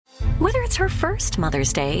Whether it's her first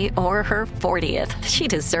Mother's Day or her 40th, she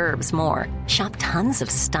deserves more. Shop tons of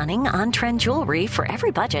stunning on-trend jewelry for every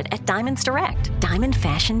budget at Diamonds Direct. Diamond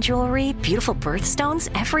fashion jewelry, beautiful birthstones,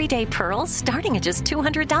 everyday pearls starting at just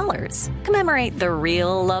 $200. Commemorate the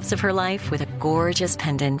real loves of her life with a gorgeous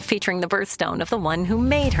pendant featuring the birthstone of the one who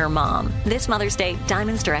made her mom. This Mother's Day,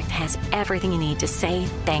 Diamonds Direct has everything you need to say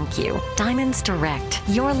thank you. Diamonds Direct.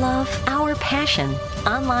 Your love, our passion.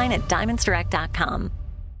 Online at diamondsdirect.com.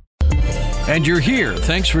 And you're here.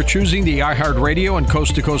 Thanks for choosing the iHeartRadio and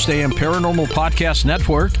Coast to Coast AM Paranormal Podcast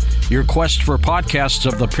Network. Your quest for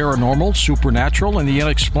podcasts of the paranormal, supernatural, and the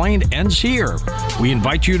unexplained ends here. We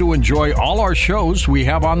invite you to enjoy all our shows we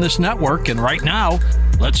have on this network. And right now,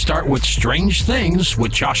 let's start with Strange Things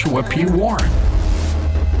with Joshua P. Warren.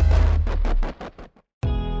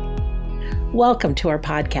 Welcome to our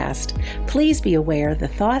podcast. Please be aware the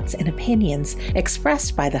thoughts and opinions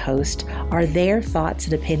expressed by the host are their thoughts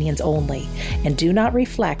and opinions only and do not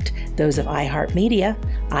reflect those of iHeartMedia,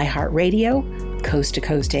 iHeartRadio, Coast to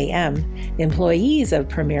Coast AM, employees of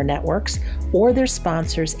Premier Networks, or their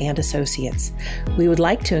sponsors and associates. We would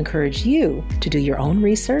like to encourage you to do your own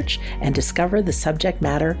research and discover the subject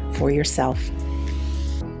matter for yourself.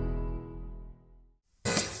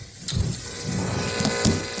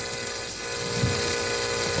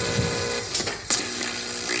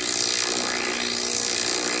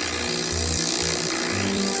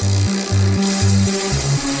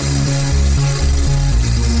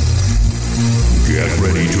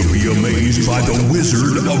 By the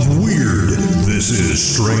Wizard of Weird. This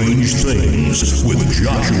is Strange Things with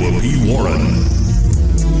Joshua P. Warren.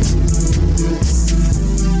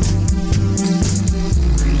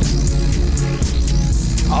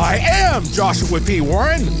 I am Joshua P.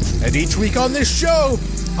 Warren, and each week on this show,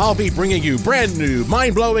 I'll be bringing you brand new,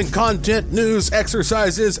 mind-blowing content, news,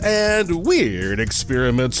 exercises, and weird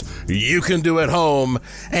experiments you can do at home,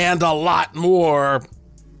 and a lot more.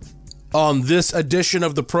 On this edition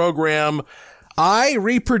of the program, I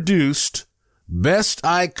reproduced, best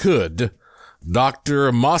I could,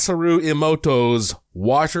 Dr. Masaru Emoto's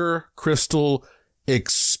water crystal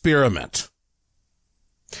experiment.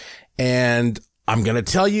 And I'm going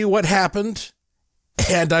to tell you what happened,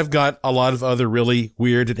 and I've got a lot of other really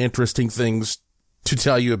weird and interesting things to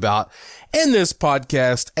tell you about in this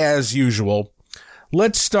podcast, as usual.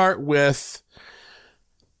 Let's start with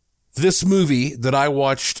this movie that I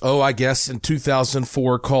watched, I guess in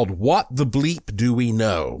 2004, called What the Bleep Do We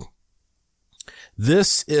Know?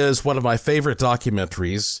 This is one of my favorite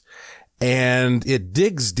documentaries, and it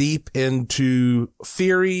digs deep into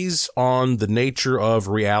theories on the nature of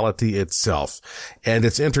reality itself. And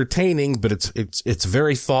it's entertaining, but it's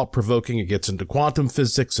very thought-provoking. It gets into quantum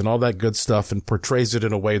physics and all that good stuff and portrays it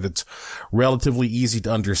in a way that's relatively easy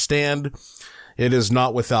to understand. It is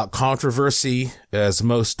not without controversy, as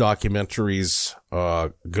most documentaries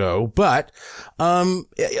go. But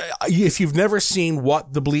if you've never seen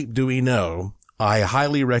What the Bleep Do We Know, I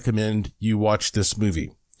highly recommend you watch this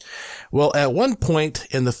movie. Well, at one point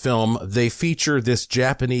in the film, they feature this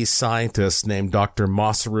Japanese scientist named Dr.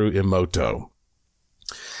 Masaru Emoto.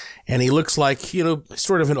 And he looks like,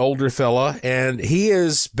 sort of an older fella, and he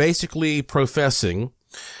is basically professing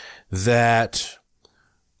that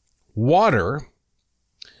water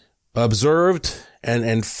observed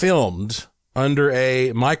and filmed under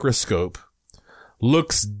a microscope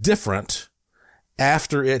looks different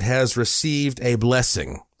after it has received a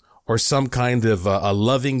blessing or some kind of a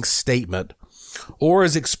loving statement or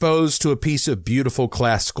is exposed to a piece of beautiful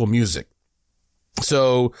classical music.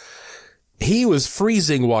 So he was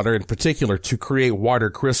freezing water in particular to create water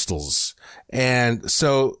crystals. And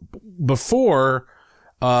so before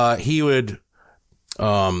he would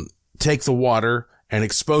take the water and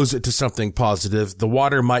expose it to something positive, the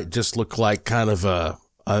water might just look like kind of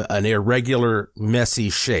an irregular, messy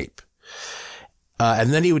shape.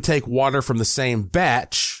 And then he would take water from the same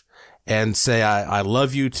batch and say, I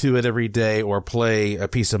love you to it every day, or play a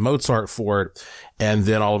piece of Mozart for it. And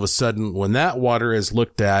then all of a sudden, when that water is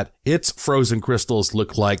looked at, its frozen crystals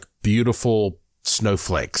look like beautiful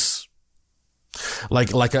snowflakes.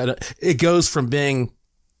 It goes from being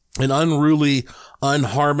an unruly,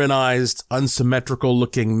 unharmonized, unsymmetrical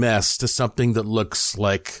looking mess to something that looks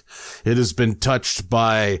like it has been touched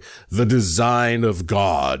by the design of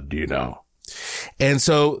God, And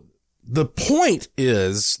so the point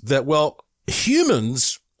is that,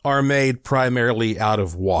 humans are made primarily out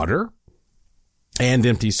of water and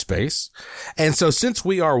empty space. And so since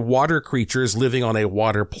we are water creatures living on a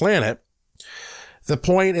water planet, the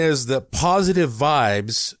point is that positive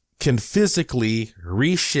vibes can physically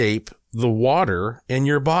reshape the water in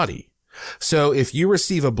your body. So if you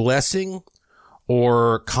receive a blessing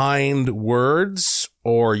or kind words,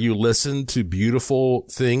 or you listen to beautiful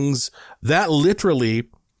things, that literally,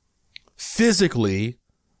 physically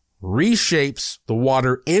reshapes the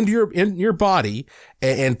water in your body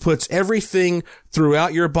and puts everything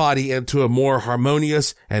throughout your body into a more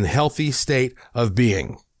harmonious and healthy state of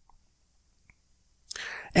being.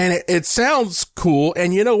 And it sounds cool.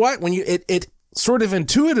 And you know what? When it sort of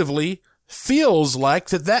intuitively feels like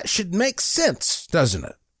that should make sense, doesn't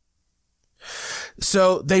it?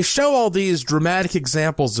 So they show all these dramatic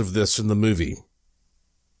examples of this in the movie.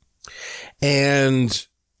 And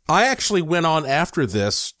I actually went on after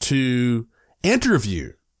this to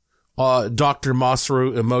interview Dr.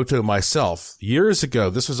 Masaru Emoto myself years ago.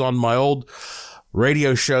 This was on my old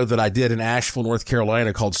radio show that I did in Asheville, North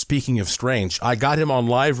Carolina, called Speaking of Strange. I got him on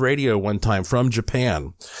live radio one time from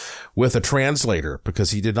Japan with a translator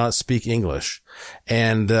because he did not speak English.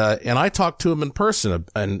 And I talked to him in person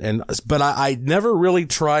but I never really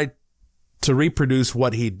tried to reproduce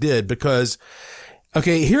what he did because,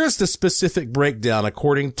 okay, here's the specific breakdown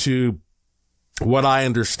according to what I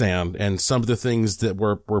understand and some of the things that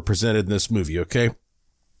were presented in this movie. Okay.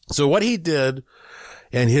 So what he did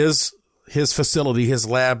in his facility, his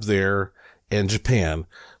lab there in Japan,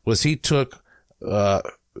 was he took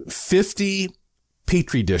 50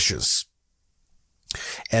 petri dishes,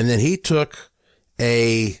 and then he took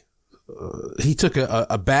a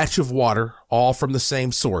batch of water, all from the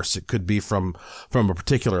same source. It could be from a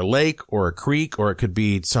particular lake or a creek, or it could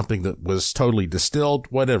be something that was totally distilled,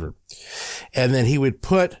 whatever. And then he would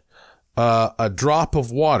put a drop of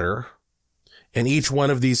water in each one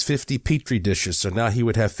of these 50 petri dishes. So now he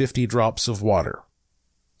would have 50 drops of water.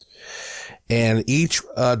 And each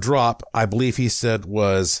drop, I believe he said,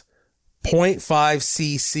 was 0.5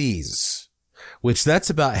 cc's, which that's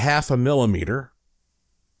about half a millimeter,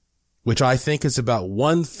 which I think is about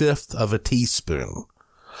 1/5 of a teaspoon.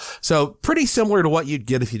 So pretty similar to what you'd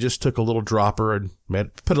get if you just took a little dropper and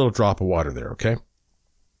put a little drop of water there. Okay.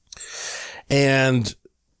 And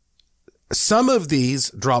some of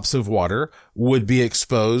these drops of water would be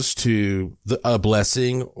exposed to a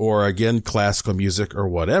blessing or, again, classical music or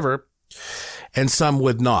whatever, and some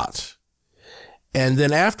would not. And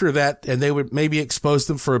then after that, and they would maybe expose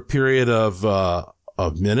them for a period of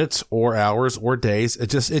minutes or hours or days. It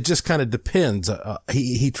just kind of depends.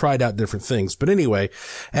 He tried out different things. But anyway,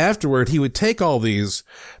 afterward, he would take all these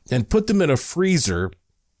and put them in a freezer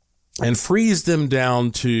and freeze them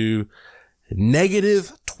down to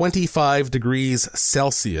negative 25 degrees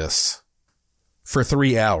Celsius for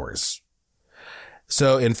 3 hours.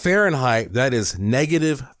 So in Fahrenheit, that is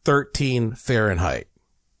negative 13 Fahrenheit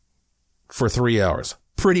for 3 hours.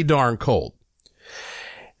 Pretty darn cold.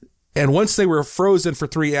 And once they were frozen for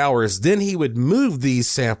 3 hours, then he would move these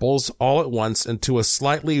samples all at once into a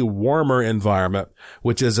slightly warmer environment,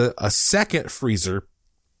 which is a second freezer.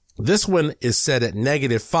 This one is set at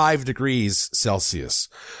negative 5 degrees Celsius,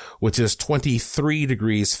 which is 23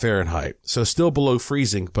 degrees Fahrenheit. So still below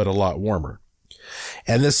freezing, but a lot warmer.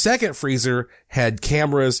 And the second freezer had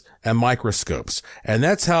cameras and microscopes. And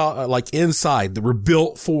that's how, like inside, they were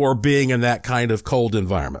built for being in that kind of cold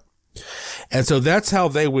environment. And so that's how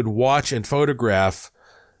they would watch and photograph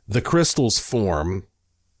the crystals form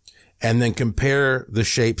and then compare the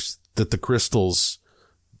shapes that the crystals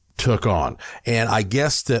took on. And I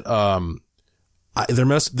guess that,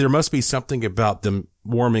 there must be something about them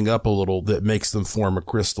warming up a little that makes them form a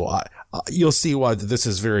crystal. You'll see why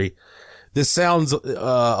this sounds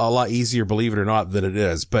a lot easier, believe it or not, than it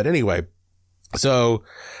is. But anyway, so,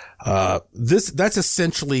 that's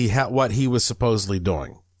essentially what he was supposedly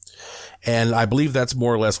doing. And I believe that's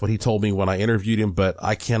more or less what he told me when I interviewed him, but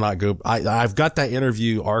I cannot go. I've got that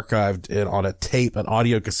interview archived on a tape, an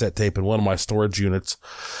audio cassette tape in one of my storage units.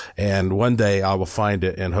 And one day I will find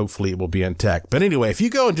it and hopefully it will be intact. But anyway, if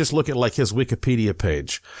you go and just look at like his Wikipedia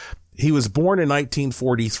page, he was born in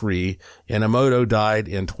 1943 and Emoto died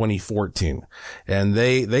in 2014. And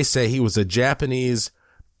they say he was a Japanese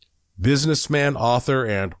businessman, author,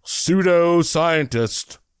 and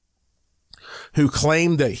pseudo-scientist who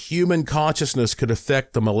claimed that human consciousness could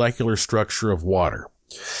affect the molecular structure of water.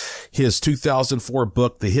 His 2004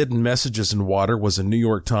 book, The Hidden Messages in Water, was a New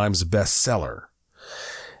York Times bestseller.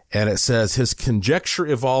 And it says his conjecture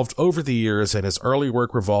evolved over the years and his early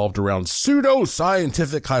work revolved around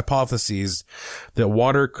pseudo-scientific hypotheses that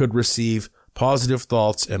water could receive positive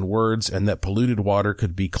thoughts and words and that polluted water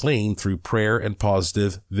could be cleaned through prayer and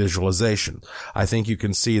positive visualization. I think you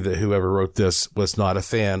can see that whoever wrote this was not a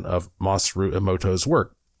fan of Masaru Emoto's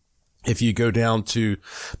work. If you go down to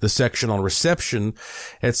the section on reception,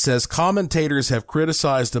 it says commentators have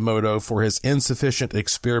criticized Emoto for his insufficient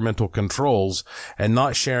experimental controls and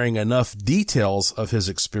not sharing enough details of his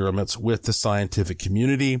experiments with the scientific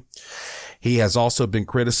community. He has also been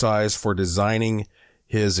criticized for designing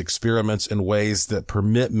his experiments in ways that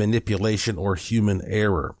permit manipulation or human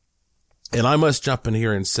error. And I must jump in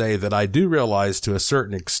here and say that I do realize to a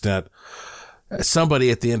certain extent somebody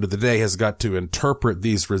at the end of the day has got to interpret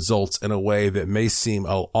these results in a way that may seem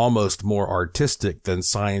almost more artistic than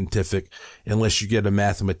scientific, unless you get a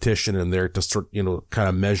mathematician in there to sort, kind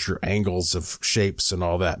of measure angles of shapes and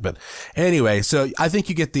all that. But anyway, so I think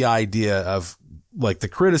you get the idea of like the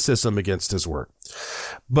criticism against his work.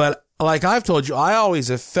 But like I've told you, I always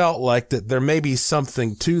have felt like that there may be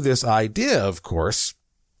something to this idea, of course,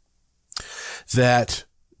 that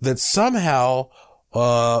somehow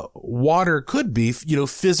water could be,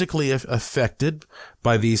 physically affected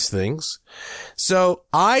by these things. So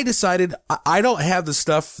I decided I don't have the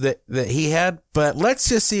stuff that he had, but let's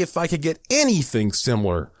just see if I could get anything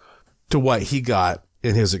similar to what he got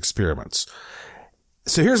in his experiments.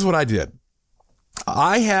 So here's what I did.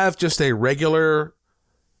 I have just a regular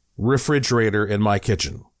refrigerator in my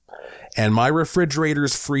kitchen, and my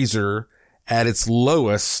refrigerator's freezer at its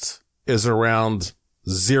lowest is around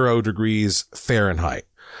 0 degrees Fahrenheit.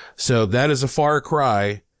 So that is a far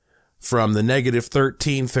cry from the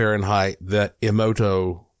 -13 Fahrenheit that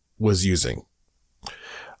Emoto was using.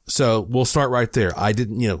 So we'll start right there. I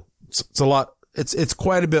didn't, it's a lot, it's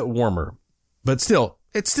quite a bit warmer, but still,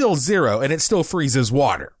 it's still 0 and it still freezes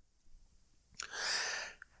water.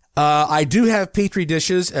 I do have Petri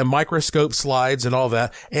dishes and microscope slides and all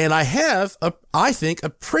that. And I have I think a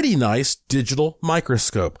pretty nice digital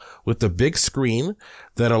microscope with a big screen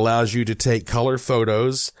that allows you to take color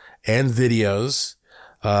photos and videos.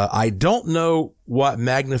 I don't know what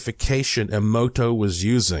magnification Emoto was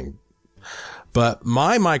using, but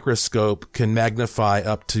my microscope can magnify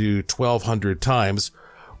up to 1,200 times,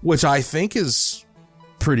 which I think is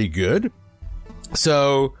pretty good.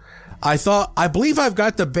 So I believe I've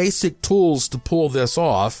got the basic tools to pull this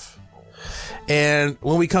off. And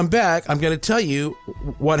when we come back, I'm going to tell you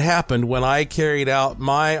what happened when I carried out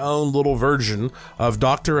my own little version of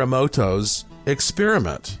Dr. Emoto's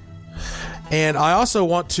experiment. And I also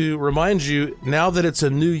want to remind you, now that it's a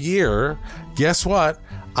new year, guess what?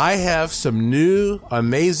 I have some new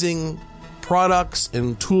amazing products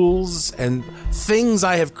and tools and things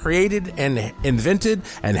I have created and invented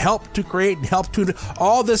and helped to create and helped to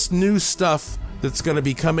all this new stuff that's going to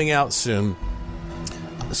be coming out soon.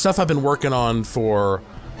 Stuff I've been working on for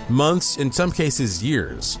months, in some cases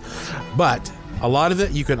years. But a lot of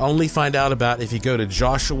it you can only find out about if you go to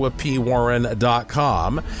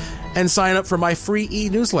joshuapwarren.com and sign up for my free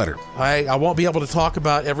e-newsletter. I won't be able to talk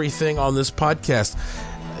about everything on this podcast.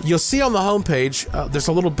 You'll see on the homepage, there's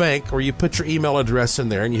a little bank where you put your email address in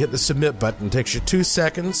there and you hit the submit button. It takes you 2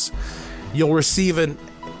 seconds. You'll receive an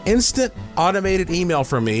instant automated email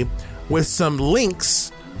from me with some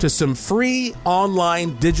links to some free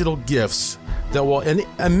online digital gifts that will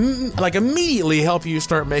immediately help you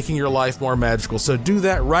start making your life more magical. So do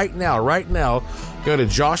that right now. Go to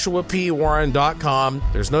joshuapwarren.com.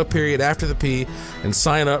 There's no period after the P, and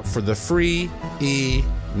sign up for the free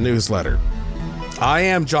e-newsletter. I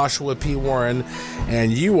am Joshua P. Warren,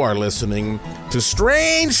 and you are listening to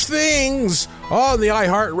Strange Things on the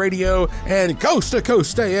iHeartRadio and Coast to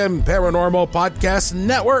Coast AM Paranormal Podcast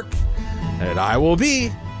Network. And I will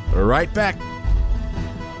be right back.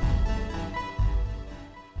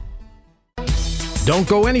 Don't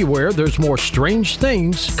go anywhere. There's more Strange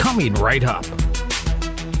Things coming right up.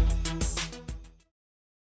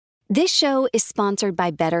 This show is sponsored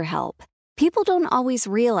by BetterHelp. People don't always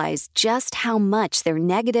realize just how much their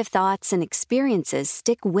negative thoughts and experiences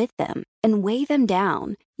stick with them and weigh them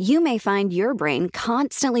down. You may find your brain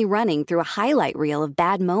constantly running through a highlight reel of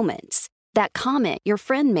bad moments. That comment your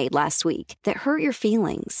friend made last week that hurt your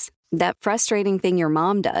feelings. That frustrating thing your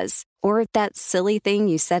mom does. Or that silly thing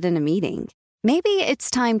you said in a meeting. Maybe it's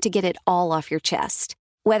time to get it all off your chest.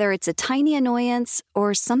 Whether it's a tiny annoyance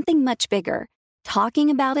or something much bigger, talking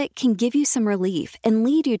about it can give you some relief and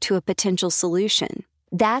lead you to a potential solution.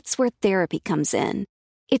 That's where therapy comes in.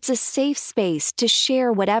 It's a safe space to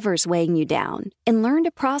share whatever's weighing you down and learn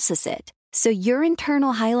to process it so your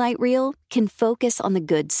internal highlight reel can focus on the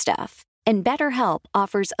good stuff. And BetterHelp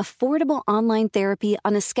offers affordable online therapy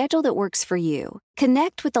on a schedule that works for you.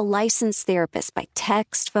 Connect with a licensed therapist by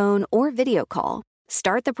text, phone, or video call.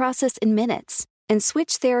 Start the process in minutes and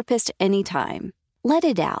switch therapist anytime. Let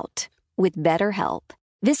it out with BetterHelp.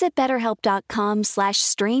 Visit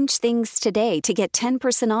BetterHelp.com/strangethings today to get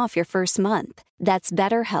 10% off your first month. That's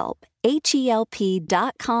BetterHelp,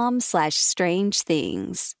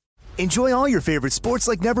 HELP.com/strangethings. Enjoy all your favorite sports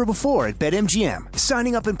like never before at BetMGM.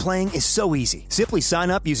 Signing up and playing is so easy. Simply sign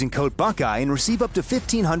up using code Buckeye and receive up to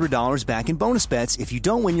 $1,500 back in bonus bets if you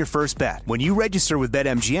don't win your first bet. When you register with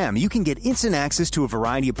BetMGM, you can get instant access to a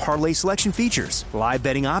variety of parlay selection features, live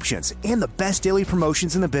betting options, and the best daily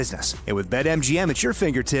promotions in the business. And with BetMGM at your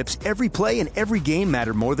fingertips, every play and every game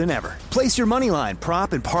matter more than ever. Place your moneyline,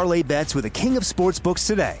 prop, and parlay bets with the king of sportsbooks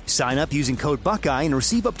today. Sign up using code Buckeye and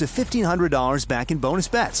receive up to $1,500 back in bonus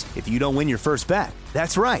bets if you don't win your first bet.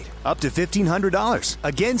 That's right, up to $1,500.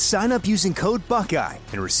 Again, sign up using code Buckeye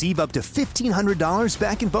and receive up to $1,500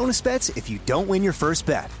 back in bonus bets if you don't win your first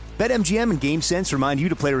bet. BetMGM and GameSense remind you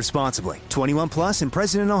to play responsibly. 21 plus and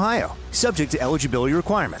present in Ohio. Subject to eligibility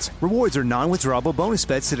requirements. Rewards are non-withdrawable bonus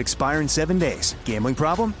bets that expire in 7 days. Gambling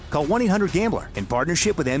problem? Call 1-800-GAMBLER in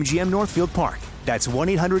partnership with MGM Northfield Park. That's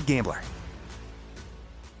 1-800-GAMBLER.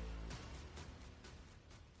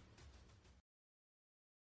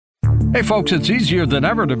 Hey folks, it's easier than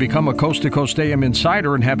ever to become a Coast to Coast AM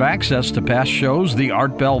insider and have access to past shows, the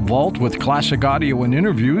Art Bell Vault with classic audio and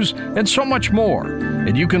interviews, and so much more.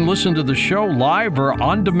 And you can listen to the show live or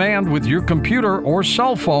on demand with your computer or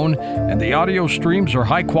cell phone, and the audio streams are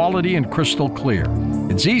high quality and crystal clear.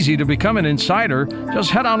 It's easy to become an insider.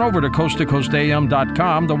 Just head on over to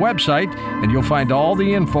coasttocoastam.com, the website, and you'll find all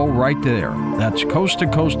the info right there. That's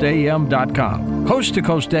coasttocoastam.com.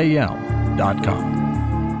 coasttocoastam.com.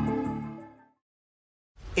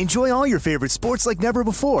 Enjoy all your favorite sports like never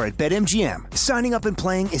before at BetMGM. Signing up and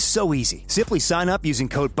playing is so easy. Simply sign up using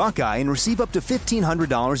code Buckeye and receive up to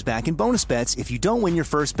 $1,500 back in bonus bets if you don't win your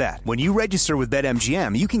first bet. When you register with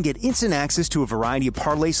BetMGM, you can get instant access to a variety of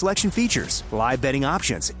parlay selection features, live betting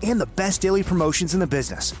options, and the best daily promotions in the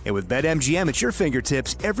business. And with BetMGM at your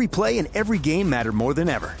fingertips, every play and every game matter more than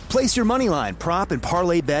ever. Place your moneyline, prop, and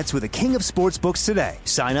parlay bets with the king of sportsbooks today.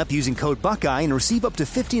 Sign up using code Buckeye and receive up to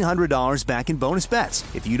 $1,500 back in bonus bets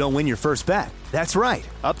if you don't win your first bet. That's right,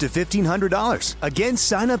 up to $1,500. Again,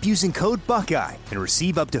 sign up using code Buckeye and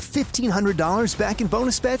receive up to $1,500 back in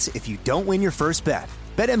bonus bets if you don't win your first bet.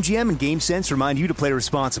 BetMGM and GameSense remind you to play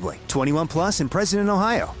responsibly. 21 plus and present in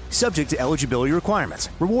Ohio. Subject to eligibility requirements.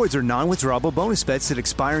 Rewards are non-withdrawable bonus bets that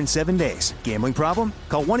expire in 7 days. Gambling problem?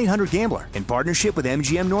 Call 1-800-GAMBLER in partnership with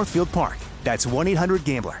MGM Northfield Park. That's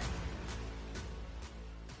 1-800-GAMBLER.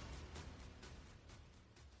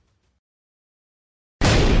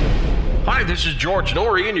 Hi, this is George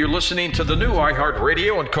Norrie, and you're listening to the new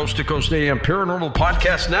iHeartRadio and Coast to Coast AM Paranormal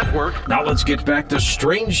Podcast Network. Now let's get back to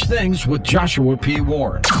Strange Things with Joshua P.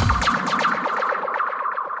 Warren.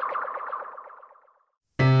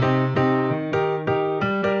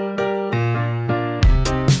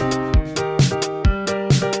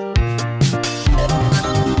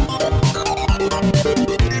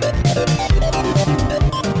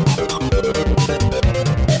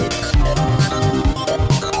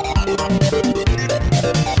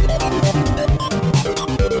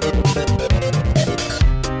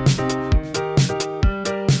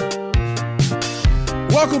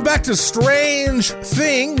 Welcome back to Strange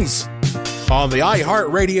Things on the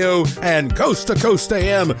iHeartRadio and Coast to Coast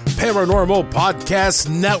AM Paranormal Podcast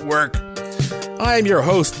Network. I'm your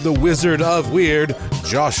host, the Wizard of Weird,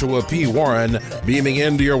 Joshua P. Warren, beaming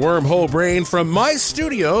into your wormhole brain from my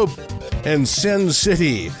studio in Sin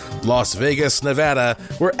City, Las Vegas, Nevada,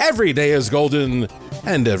 where every day is golden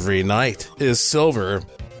and every night is silver.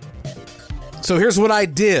 So here's what I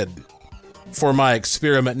did for my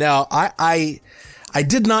experiment. Now, I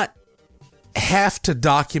did not have to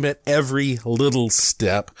document every little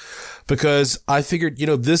step because I figured,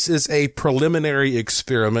 this is a preliminary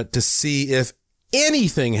experiment to see if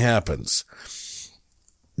anything happens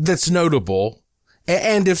that's notable.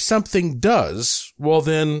 And if something does, well,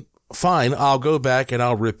 then fine, I'll go back and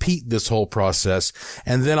I'll repeat this whole process,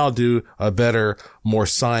 and then I'll do a better, more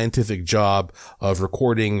scientific job of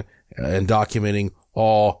recording and documenting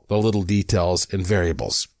all the little details and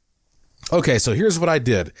variables. Okay, so here's what I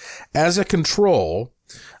did. As a control,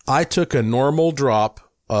 I took a normal drop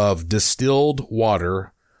of distilled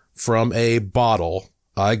water from a bottle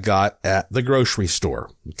I got at the grocery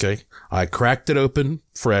store. Okay, I cracked it open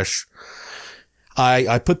fresh.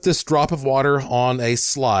 I put this drop of water on a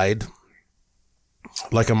slide,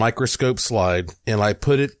 like a microscope slide, and I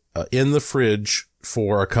put it in the fridge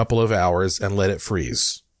for a couple of hours and let it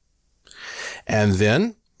freeze. And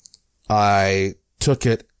then I took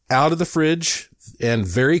it out of the fridge, and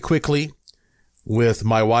very quickly, with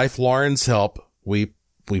my wife Lauren's help, we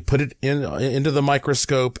put it into the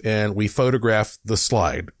microscope and we photograph the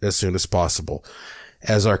slide as soon as possible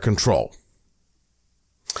as our control.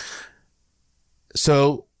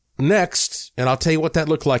 So next, and I'll tell you what that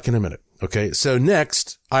looked like in a minute. Okay. So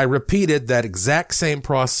next I repeated that exact same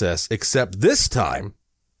process, except this time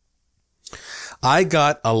I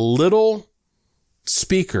got a little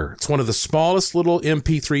speaker. It's one of the smallest little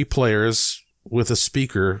MP3 players with a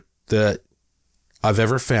speaker that I've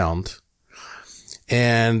ever found.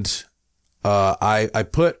 And, I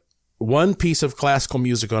put one piece of classical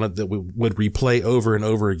music on it that we would replay over and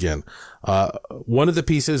over again. One of the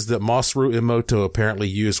pieces that Masaru Emoto apparently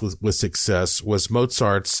used with success was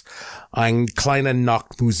Mozart's Ein kleine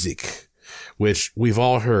Nachtmusik, which we've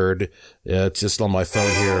all heard. It's just on my phone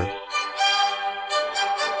here.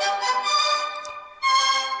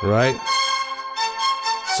 Right?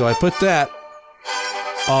 So I put that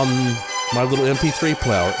on my little MP3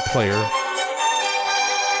 player.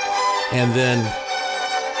 And then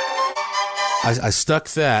I stuck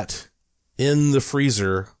that in the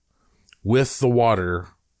freezer with the water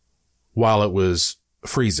while it was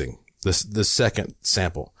freezing, the second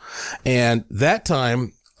sample. And that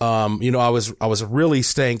time, I was really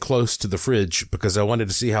staying close to the fridge because I wanted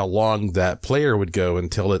to see how long that player would go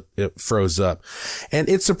until it froze up. And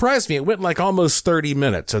it surprised me. It went like almost 30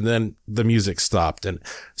 minutes and then the music stopped. And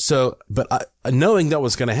so, knowing that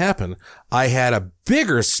was going to happen, I had a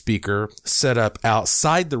bigger speaker set up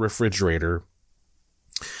outside the refrigerator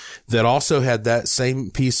that also had that same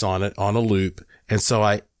piece on it on a loop. And so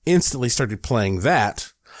I instantly started playing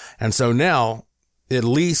that. And so now at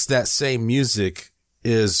least that same music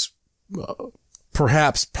is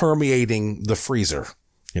perhaps permeating the freezer.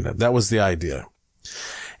 That was the idea.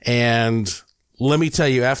 And let me tell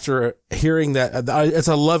you, after hearing that, it's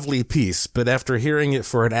a lovely piece, but after hearing it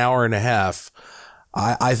for an hour and a half,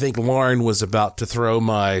 I think Lauren was about to throw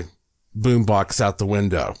my boombox out the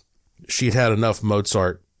window. She'd had enough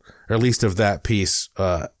Mozart, or at least of that piece,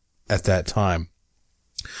 at that time.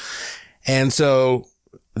 And so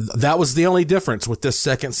that was the only difference with this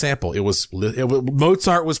second sample.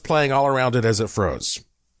 Mozart was playing all around it as it froze.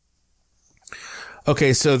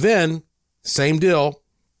 Okay. So then same deal,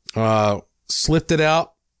 slipped it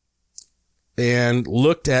out and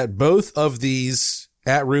looked at both of these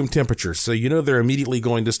at room temperature. So, they're immediately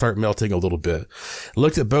going to start melting a little bit.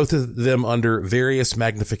 Looked at both of them under various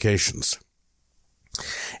magnifications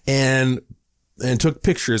and took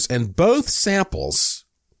pictures, and both samples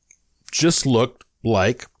just looked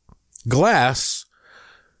like glass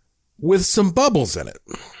with some bubbles in it.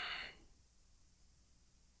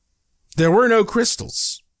 There were no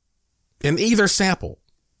crystals in either sample.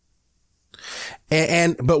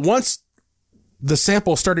 But once the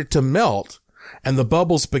sample started to melt and the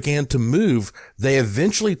bubbles began to move, they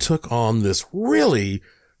eventually took on this really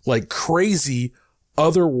like crazy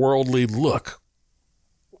otherworldly look.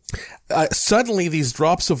 Suddenly these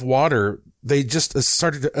drops of water, they just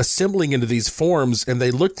started assembling into these forms, and they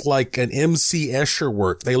looked like an M.C. Escher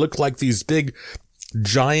work. They looked like these big,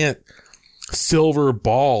 giant silver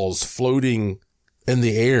balls floating in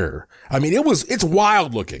the air. I mean, it's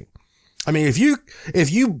wild looking. I mean, if you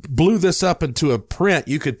blew this up into a print,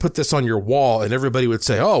 you could put this on your wall and everybody would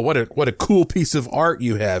say, "Oh, what a cool piece of art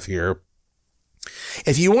you have here."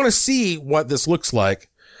 If you want to see what this looks like,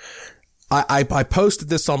 I posted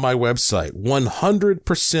this on my website,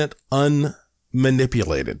 100%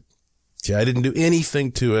 unmanipulated. Okay, I didn't do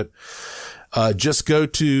anything to it. Just go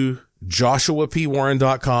to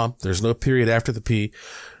joshuapwarren.com. There's no period after the P.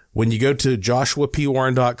 When you go to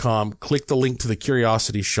joshuapwarren.com, click the link to the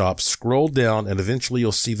Curiosity Shop, scroll down, and eventually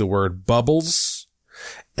you'll see the word bubbles.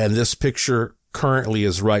 And this picture currently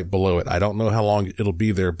is right below it. I don't know how long it'll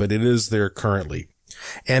be there, but it is there currently.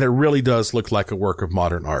 And it really does look like a work of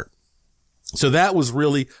modern art. So that was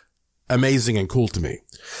really amazing and cool to me.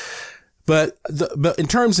 But in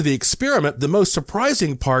terms of the experiment, the most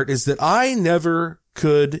surprising part is that I never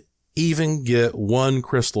could even get one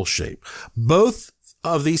crystal shape. Both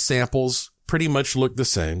of these samples pretty much look the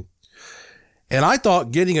same. And I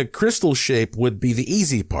thought getting a crystal shape would be the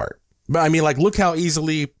easy part. But I mean, like, look how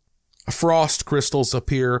easily frost crystals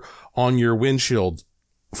appear on your windshield,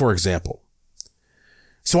 for example.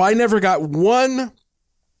 So I never got one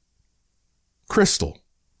crystal.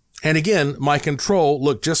 And again, my control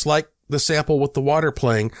looked just like the sample with the water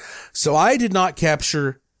playing. So I did not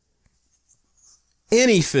capture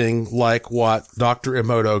anything like what Dr.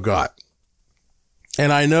 Emoto got.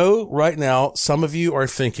 And I know right now some of you are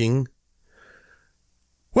thinking,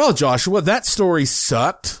 well, Joshua, that story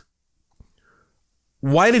sucked.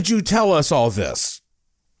 Why did you tell us all this?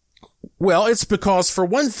 Well, it's because, for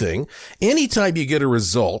one thing, anytime you get a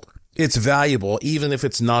result, it's valuable, even if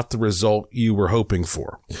it's not the result you were hoping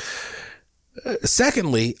for.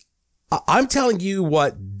 Secondly, I'm telling you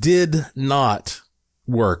what did not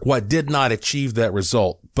work, what did not achieve that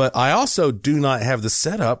result. But I also do not have the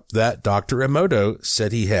setup that Dr. Emoto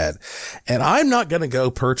said he had. And I'm not going to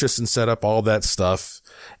go purchase and set up all that stuff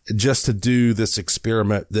just to do this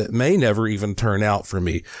experiment that may never even turn out for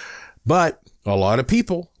me. But a lot of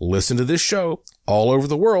people listen to this show all over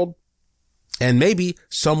the world. And maybe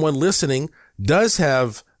someone listening does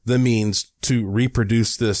have the means to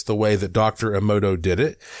reproduce this the way that Dr. Emoto did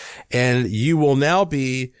it. And you will now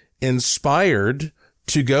be inspired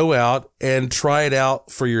to go out and try it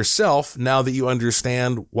out for yourself now that you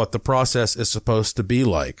understand what the process is supposed to be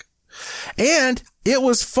like. And it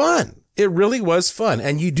was fun. It really was fun.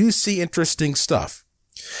 And you do see interesting stuff.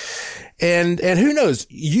 And who knows,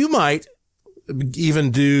 you might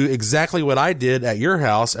even do exactly what I did at your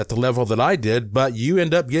house at the level that I did, but you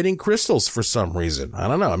end up getting crystals for some reason. I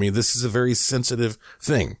don't know. I mean, this is a very sensitive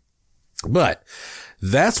thing, but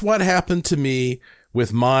that's what happened to me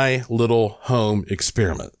with my little home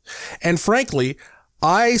experiment. And frankly,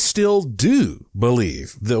 I still do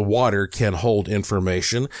believe that water can hold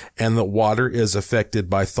information and that water is affected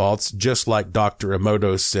by thoughts, just like Dr.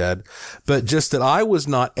 Emoto said, but just that I was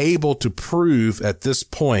not able to prove at this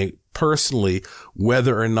point personally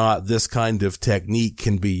whether or not this kind of technique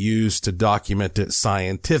can be used to document it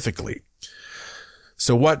scientifically.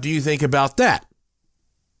 So what do you think about that?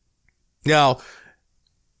 Now,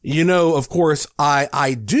 you know, of course,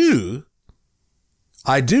 I do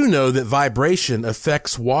know that vibration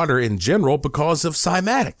affects water in general because of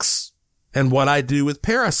cymatics and what I do with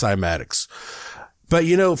paracymatics. But,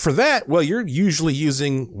 you know, for that, well, you're usually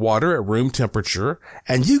using water at room temperature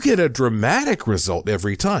and you get a dramatic result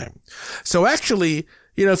every time. So actually,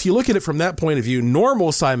 you know, if you look at it from that point of view,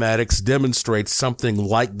 normal cymatics demonstrates something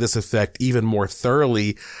like this effect even more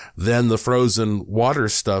thoroughly than the frozen water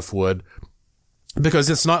stuff would, because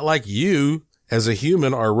it's not like you as a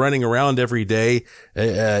human are running around every day,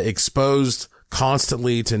 exposed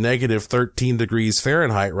constantly to negative 13 degrees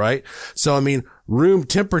Fahrenheit, right? So, I mean, room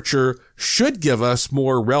temperature should give us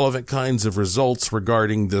more relevant kinds of results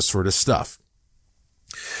regarding this sort of stuff.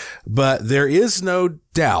 But there is no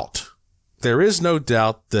doubt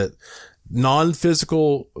that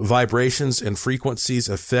non-physical vibrations and frequencies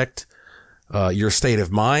affect your state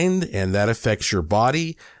of mind, and that affects your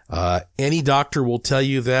body. Any doctor will tell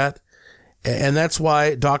you that. And that's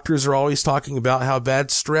why doctors are always talking about how bad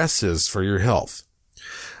stress is for your health.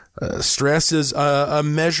 Stress is a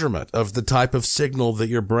measurement of the type of signal that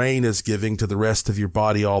your brain is giving to the rest of your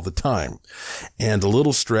body all the time. And a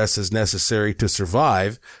little stress is necessary to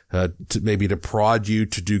survive, to prod you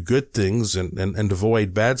to do good things and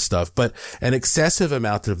avoid bad stuff. But an excessive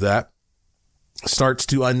amount of that starts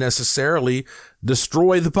to unnecessarily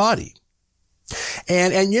destroy the body.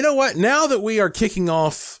 And you know what? Now that we are kicking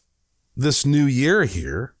off this new year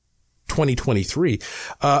here, 2023,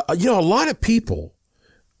 a lot of people,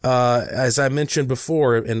 as I mentioned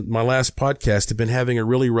before in my last podcast, have been having a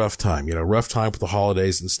really rough time, rough time with the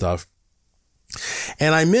holidays and stuff.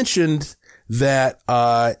 And I mentioned that,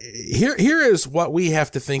 here is what we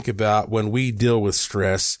have to think about when we deal with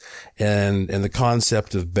stress and the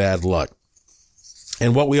concept of bad luck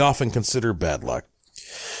and what we often consider bad luck.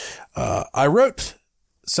 I wrote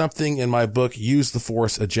something in my book, Use the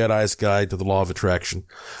Force, A Jedi's Guide to the Law of Attraction,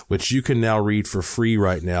 which you can now read for free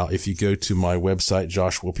right now if you go to my website,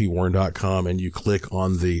 joshuapwarren.com, and you click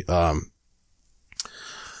on the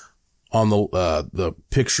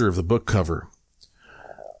picture of the book cover.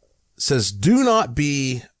 It says, do not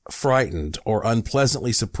be frightened or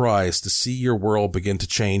unpleasantly surprised to see your world begin to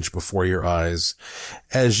change before your eyes.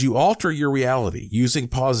 As you alter your reality using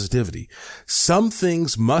positivity, some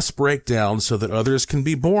things must break down so that others can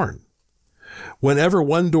be born. Whenever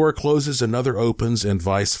one door closes, another opens, and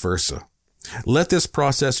vice versa. Let this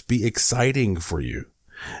process be exciting for you.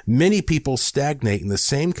 Many people stagnate in the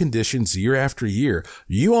same conditions year after year.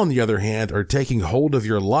 You, on the other hand, are taking hold of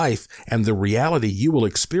your life and the reality you will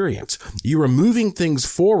experience. You are moving things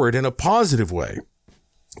forward in a positive way.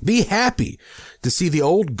 Be happy to see the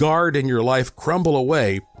old guard in your life crumble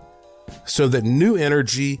away so that new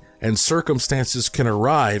energy and circumstances can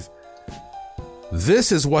arrive.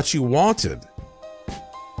 This is what you wanted.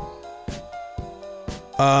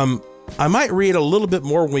 I might read a little bit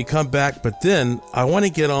more when we come back, but then I want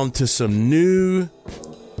to get on to some new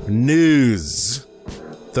news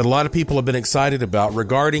that a lot of people have been excited about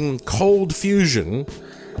regarding cold fusion.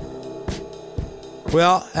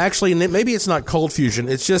 Well, actually, maybe it's not cold fusion.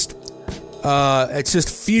 It's just It's just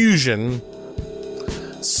fusion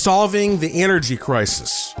solving the energy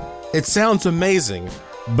crisis. It sounds amazing,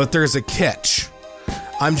 but there's a catch.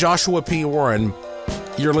 I'm Joshua P. Warren.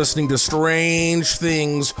 You're listening to Strange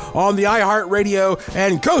Things on the iHeartRadio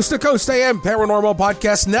and Coast to Coast AM Paranormal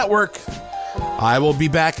Podcast Network. I will be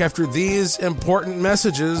back after these important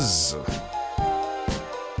messages.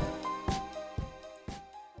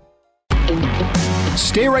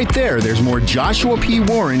 Stay right there. There's more Joshua P.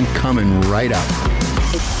 Warren coming right up.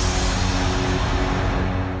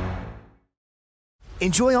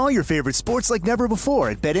 Enjoy all your favorite sports like never before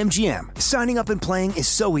at BetMGM. Signing up and playing is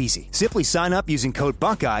so easy. Simply sign up using code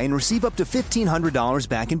Buckeye and receive up to $1,500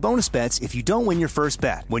 back in bonus bets if you don't win your first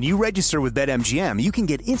bet. When you register with BetMGM, you can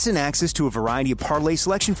get instant access to a variety of parlay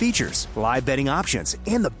selection features, live betting options,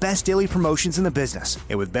 and the best daily promotions in the business.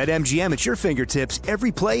 And with BetMGM at your fingertips,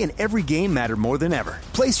 every play and every game matter more than ever.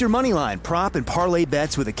 Place your moneyline, prop, and parlay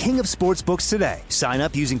bets with the king of sportsbooks today. Sign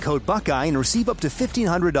up using code Buckeye and receive up to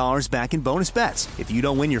 $1,500 back in bonus bets if you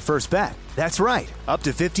don't win your first bet. That's right, up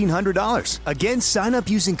to $1,500. Again, sign up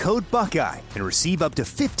using code Buckeye and receive up to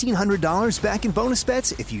 $1,500 back in bonus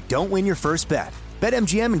bets if you don't win your first bet.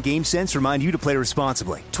 BetMGM and GameSense remind you to play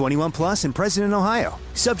responsibly. 21 plus and present in Ohio.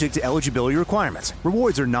 Subject to eligibility requirements.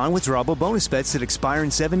 Rewards are non-withdrawable bonus bets that expire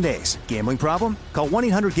in 7 days. Gambling problem? Call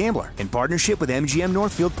 1-800-GAMBLER in partnership with MGM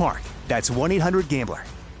Northfield Park. That's 1-800-GAMBLER.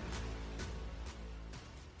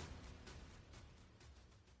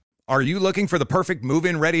 Are you looking for the perfect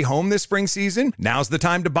move-in ready home this spring season? Now's the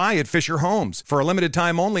time to buy at Fisher Homes. For a limited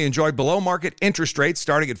time only, enjoy below-market interest rates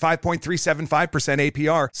starting at 5.375%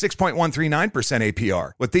 APR, 6.139%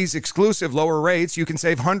 APR. With these exclusive lower rates, you can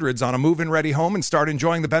save hundreds on a move-in ready home and start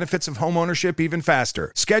enjoying the benefits of homeownership even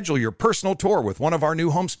faster. Schedule your personal tour with one of our new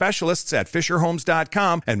home specialists at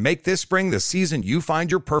FisherHomes.com and make this spring the season you find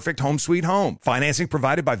your perfect home sweet home. Financing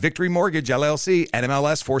provided by Victory Mortgage, LLC,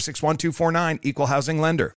 NMLS 461249, Equal Housing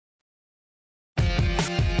Lender.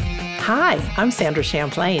 Hi, I'm Sandra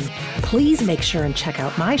Champlain. Please make sure and check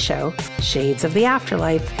out my show, Shades of the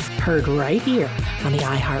Afterlife, heard right here on the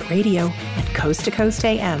iHeartRadio and Coast to Coast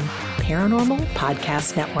AM Paranormal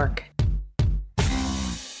Podcast Network.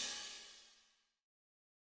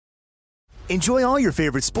 Enjoy all your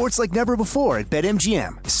favorite sports like never before at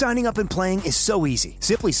BetMGM. Signing up and playing is so easy.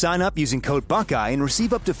 Simply sign up using code Buckeye and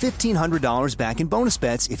receive up to $1,500 back in bonus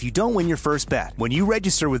bets if you don't win your first bet. When you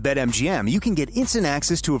register with BetMGM, you can get instant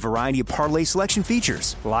access to a variety of parlay selection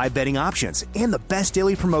features, live betting options, and the best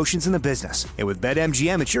daily promotions in the business. And with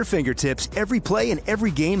BetMGM at your fingertips, every play and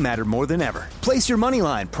every game matter more than ever. Place your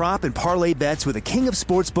moneyline, prop, and parlay bets with the king of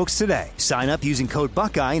sportsbooks today. Sign up using code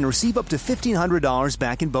Buckeye and receive up to $1,500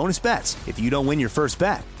 back in bonus bets if you don't win your first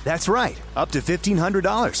bet. That's right, up to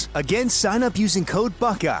 $1,500. Again, sign up using code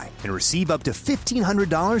Buckeye and receive up to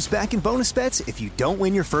 $1,500 back in bonus bets if you don't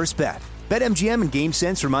win your first bet. BetMGM and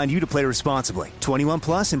GameSense remind you to play responsibly. 21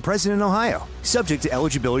 plus and present in Ohio. Subject to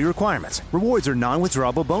eligibility requirements. Rewards are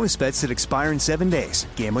non-withdrawable bonus bets that expire in 7 days.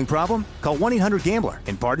 Gambling problem? Call 1-800-GAMBLER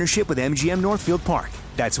in partnership with MGM Northfield Park.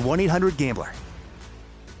 That's 1-800-GAMBLER.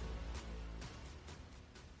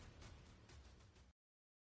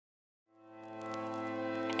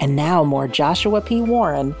 And now more Joshua P.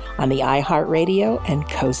 Warren on the iHeartRadio and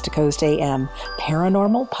Coast to Coast AM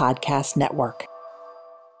Paranormal Podcast Network.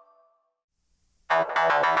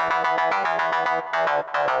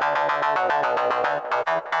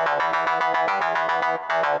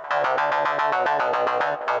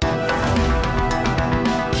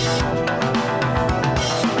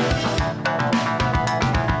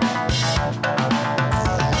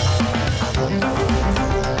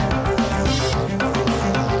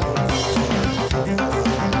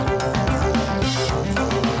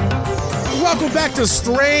 Welcome back to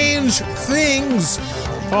Strange Things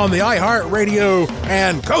on the iHeartRadio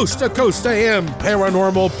and Coast to Coast AM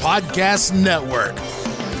Paranormal Podcast Network.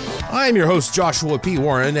 I'm your host, Joshua P.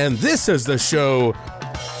 Warren, and this is the show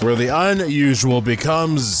where the unusual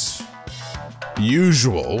becomes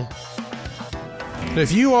usual.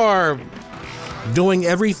 If you are doing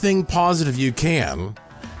everything positive you can,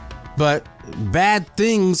 but bad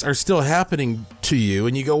things are still happening to you,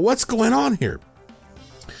 and you go, what's going on here?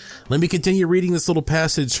 Let me continue reading this little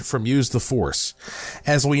passage from Use the Force.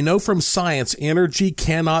 As we know from science, energy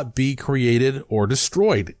cannot be created or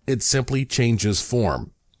destroyed. It simply changes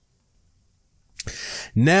form.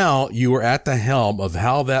 Now you are at the helm of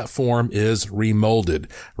how that form is remolded.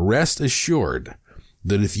 Rest assured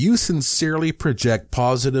that if you sincerely project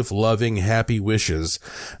positive, loving, happy wishes,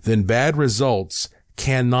 then bad results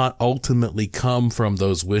cannot ultimately come from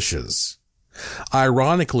those wishes.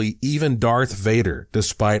 Ironically, even Darth Vader,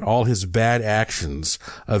 despite all his bad actions,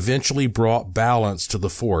 eventually brought balance to the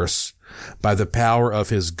Force by the power of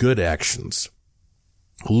his good actions.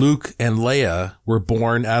 Luke and Leia were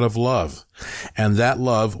born out of love, and that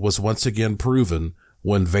love was once again proven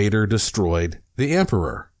when Vader destroyed the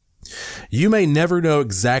Emperor. You may never know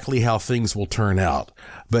exactly how things will turn out,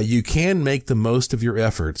 but you can make the most of your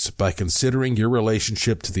efforts by considering your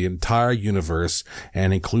relationship to the entire universe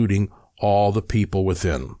and including all the people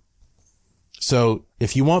within. So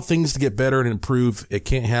if you want things to get better and improve, it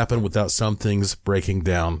can't happen without some things breaking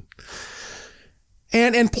down.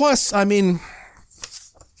 And plus, I mean,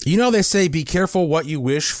 you know, they say be careful what you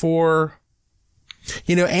wish for.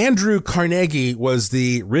 You know, Andrew Carnegie was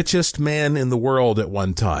the richest man in the world at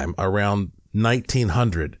one time, around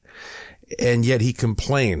 1900, and yet he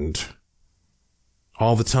complained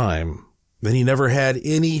all the time that he never had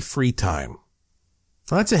any free time.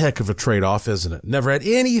 Well, that's a heck of a trade-off, isn't it? Never had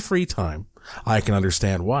any free time. I can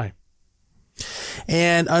understand why.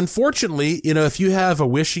 And unfortunately, you know, if you have a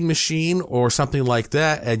wishing machine or something like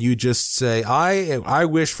that, and you just say, I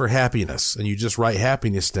wish for happiness, and you just write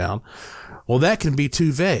happiness down, well, that can be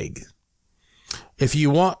too vague. If you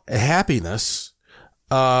want happiness,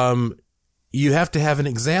 you have to have an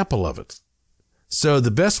example of it. So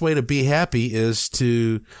the best way to be happy is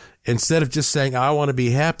to, instead of just saying, I want to be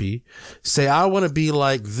happy, say, I want to be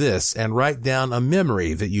like this, and write down a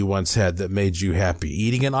memory that you once had that made you happy.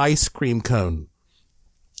 Eating an ice cream cone.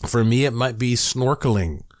 For me, it might be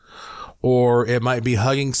snorkeling, or it might be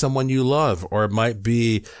hugging someone you love, or it might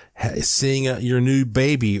be seeing your new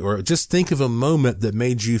baby, or just think of a moment that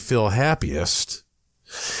made you feel happiest,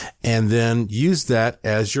 and then use that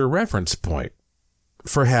as your reference point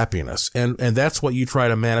for happiness. And that's what you try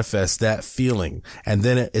to manifest, that feeling. And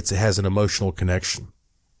then it has an emotional connection.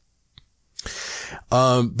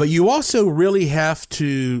 But you also really have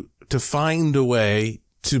to find a way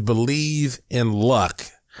to believe in luck,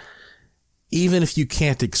 even if you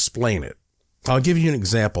can't explain it. I'll give you an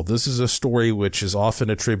example. This is a story which is often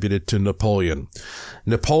attributed to Napoleon.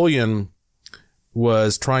 Napoleon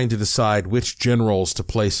was trying to decide which generals to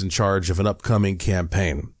place in charge of an upcoming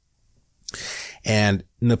campaign. And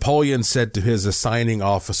Napoleon said to his assigning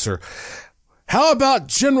officer, how about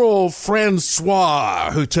General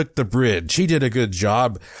Francois, who took the bridge? He did a good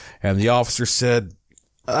job. And the officer said,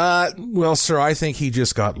 well, sir, I think he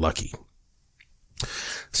just got lucky.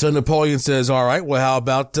 So Napoleon says, all right, well, how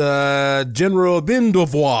about General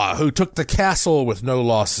Bindevoix, who took the castle with no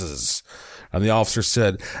losses? And the officer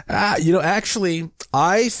said, actually,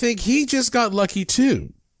 I think he just got lucky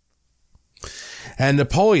too. And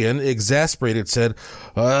Napoleon, exasperated, said,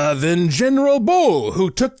 then General Bull, who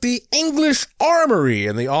took the English armory.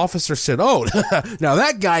 And the officer said, oh, now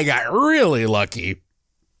that guy got really lucky.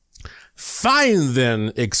 Fine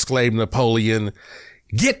then, exclaimed Napoleon,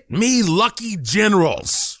 get me lucky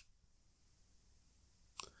generals.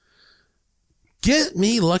 Get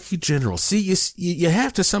me lucky generals. See, you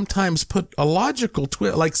have to sometimes put a logical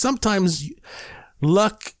twist. Like sometimes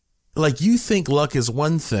luck, like you think luck is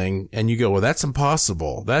one thing and you go, well, that's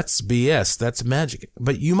impossible. That's BS. That's magic.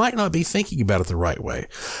 But you might not be thinking about it the right way.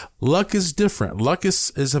 Luck is different. Luck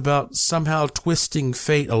is about somehow twisting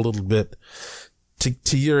fate a little bit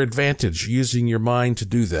to your advantage, using your mind to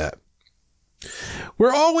do that.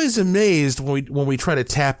 We're always amazed when we try to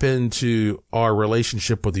tap into our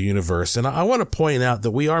relationship with the universe. And I want to point out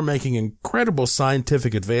that we are making incredible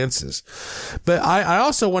scientific advances. But I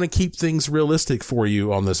also want to keep things realistic for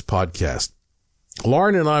you on this podcast.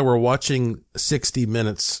 Lauren and I were watching 60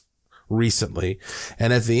 Minutes recently,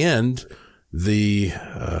 and at the end, the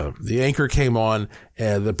anchor came on,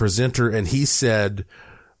 and the presenter, and he said,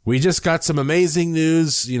 we just got some amazing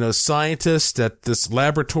news. You know, scientists at this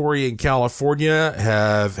laboratory in California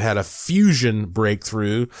have had a fusion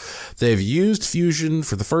breakthrough. They've used fusion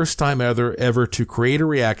for the first time ever to create a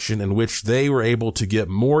reaction in which they were able to get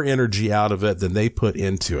more energy out of it than they put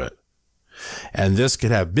into it. And this could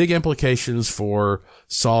have big implications for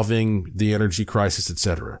solving the energy crisis,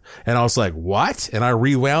 etc. And I was like, what? And I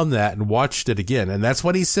rewound that and watched it again. And that's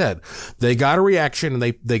what he said. They got a reaction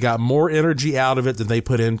and they got more energy out of it than they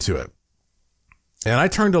put into it. And I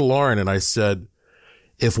turned to Lauren and I said,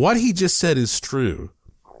 if what he just said is true,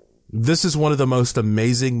 this is one of the most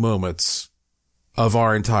amazing moments of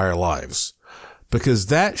our entire lives, because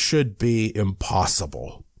that should be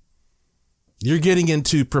impossible. You're getting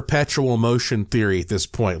into perpetual motion theory at this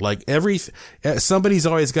point. Like somebody's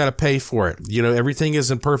always got to pay for it. You know, everything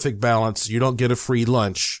is in perfect balance. You don't get a free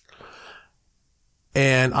lunch.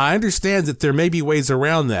 And I understand that there may be ways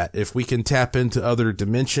around that if we can tap into other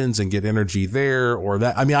dimensions and get energy there or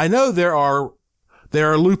that. I mean, I know there are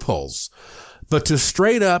loopholes, but to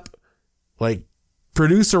straight up like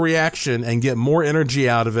produce a reaction and get more energy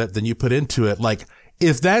out of it than you put into it, like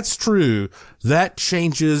if that's true, that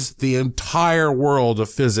changes the entire world of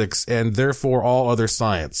physics and therefore all other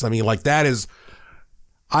science. I mean, like that is,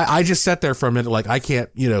 I just sat there for a minute, like I can't,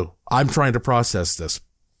 I'm trying to process this.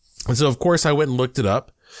 And so, of course, I went and looked it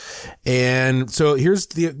up. And so here's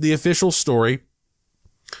the official story.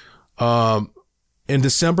 In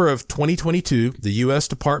December of 2022, the U.S.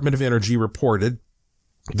 Department of Energy reported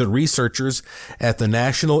that researchers at the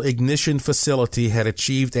National Ignition Facility had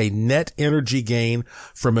achieved a net energy gain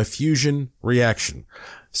from a fusion reaction.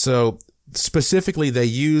 So specifically, they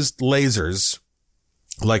used lasers,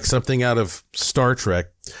 like something out of Star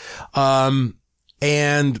Trek. And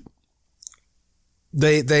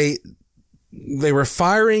they were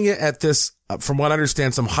firing it at this, from what I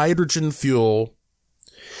understand, some hydrogen fuel.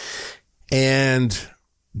 And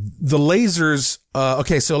the lasers,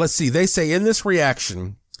 okay, so let's see. They say in this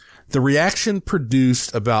reaction, the reaction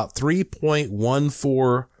produced about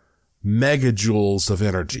 3.14 megajoules of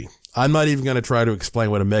energy. I'm not even going to try to explain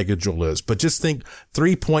what a megajoule is, but just think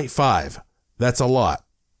 3.5. That's a lot.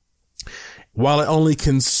 While it only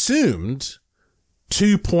consumed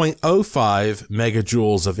 2.05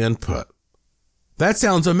 megajoules of input. That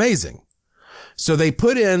sounds amazing. So they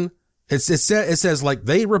put in, it says like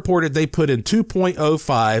they reported they put in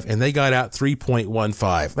 2.05 and they got out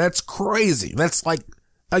 3.15. That's crazy. That's like,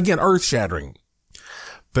 again, earth shattering.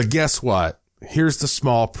 But guess what? Here's the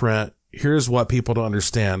small print. Here's what people don't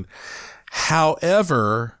understand.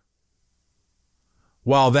 However,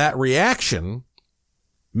 while that reaction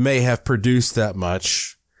may have produced that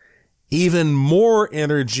much, even more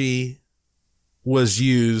energy was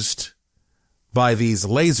used by these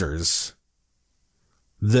lasers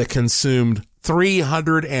that consumed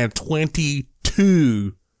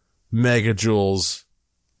 322 megajoules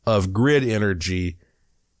of grid energy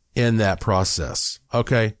in that process.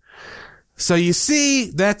 Okay. So you see,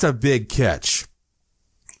 that's a big catch.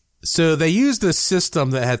 So they used this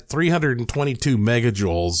system that had 322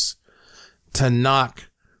 megajoules to knock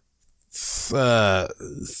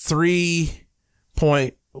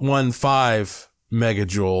 3.15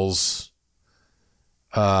 megajoules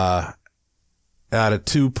out of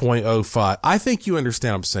 2.05. I think you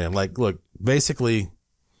understand what I'm saying. Like, look, basically,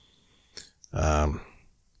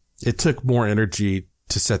 it took more energy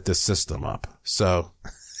to set this system up. So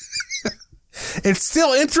it's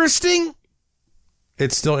still interesting.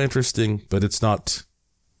 It's still interesting, but it's not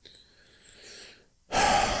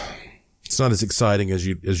as exciting as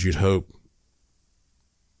you'd hope.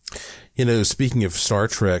 Speaking of Star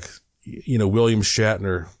Trek, William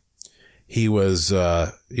Shatner, he was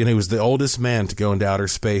the oldest man to go into outer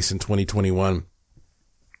space in 2021.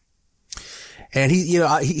 And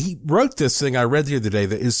he wrote this thing I read the other day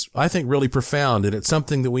that is, I think, really profound. And it's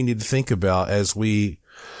something that we need to think about as we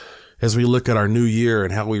look at our new year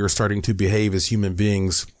and how we are starting to behave as human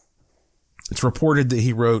beings. It's reported that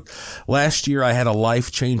he wrote, "Last year I had a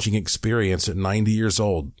life-changing experience at 90 years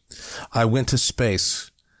old. I went to space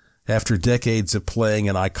after decades of playing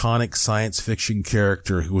an iconic science fiction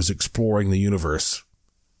character who was exploring the universe.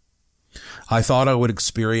 I thought I would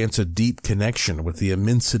experience a deep connection with the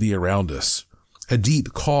immensity around us, a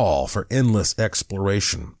deep call for endless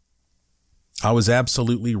exploration. I was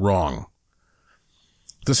absolutely wrong.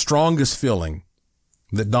 The strongest feeling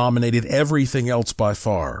that dominated everything else by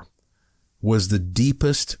far was the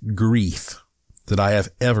deepest grief that I have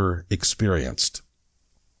ever experienced.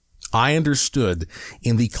 I understood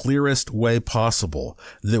in the clearest way possible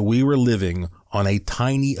that we were living on a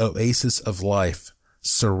tiny oasis of life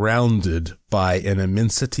surrounded by an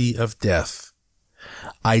immensity of death.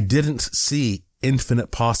 I didn't see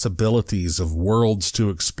infinite possibilities of worlds to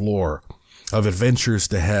explore, of adventures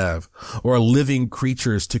to have, or living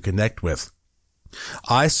creatures to connect with.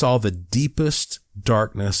 I saw the deepest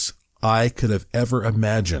darkness I could have ever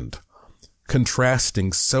imagined,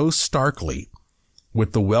 contrasting so starkly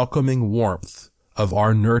with the welcoming warmth of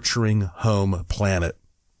our nurturing home planet.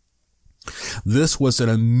 This was an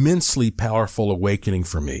immensely powerful awakening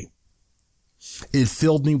for me. It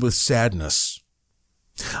filled me with sadness.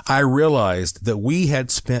 I realized that we had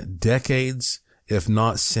spent decades, if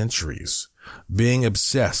not centuries, being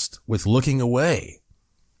obsessed with looking away,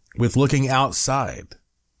 with looking outside.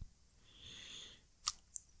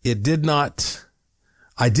 He says,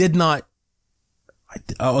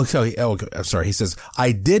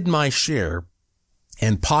 I did my share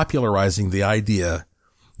in popularizing the idea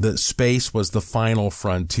that space was the final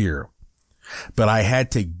frontier. but I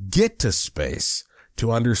had to get to space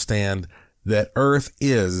to understand that Earth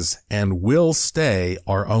is and will stay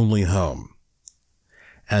our only home,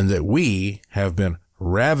 and that we have been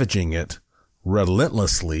ravaging it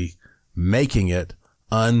relentlessly, making it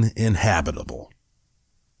uninhabitable.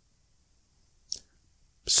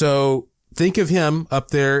 So think of him up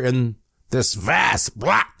there in this vast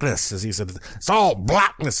blackness, as he said, it's all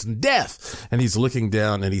blackness and death. And he's looking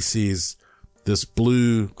down and he sees this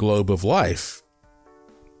blue globe of life.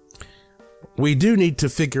 We do need to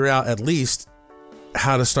figure out at least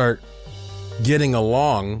how to start getting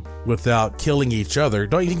along without killing each other.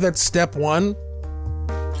 Don't you think that's step one?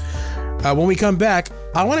 When we come back,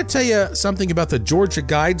 I want to tell you something about the Georgia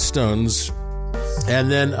Guidestones.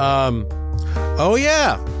 And then,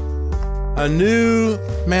 a new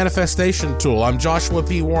manifestation tool. I'm Joshua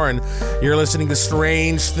P. Warren. You're listening to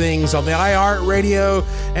Strange Things on the iHeart Radio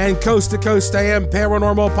and Coast to Coast AM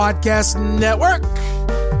Paranormal Podcast Network.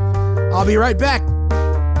 I'll be right back.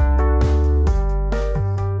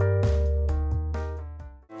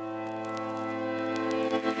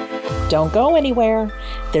 Don't go anywhere.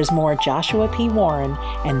 There's more Joshua P. Warren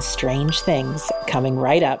and Strange Things coming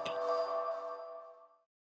right up.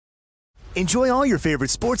 Enjoy all your favorite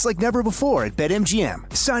sports like never before at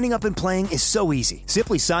BetMGM. Signing up and playing is so easy.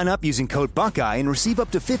 Simply sign up using code Buckeye and receive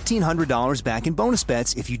up to $1,500 back in bonus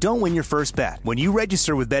bets if you don't win your first bet. When you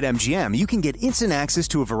register with BetMGM, you can get instant access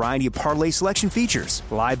to a variety of parlay selection features,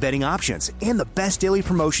 live betting options, and the best daily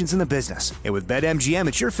promotions in the business. And with BetMGM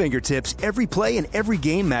at your fingertips, every play and every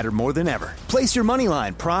game matter more than ever. Place your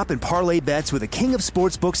moneyline, prop, and parlay bets with the king of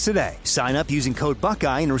sportsbooks today. Sign up using code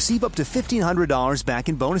Buckeye and receive up to $1,500 back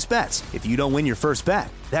in bonus bets if you don't win your first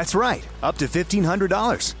bet. That's right, up to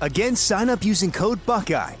 $1,500. Again, sign up using code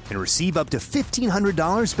Buckeye and receive up to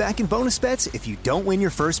 $1,500 back in bonus bets if you don't win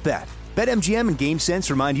your first bet. BetMGM and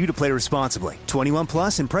GameSense remind you to play responsibly. 21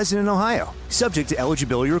 plus and present in Ohio. Subject to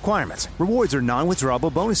eligibility requirements. Rewards are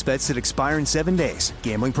non-withdrawable bonus bets that expire in 7 days.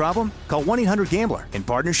 Gambling problem? Call 1-800-GAMBLER in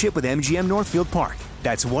partnership with MGM Northfield Park.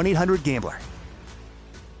 That's 1-800-GAMBLER.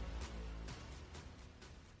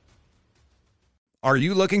 Are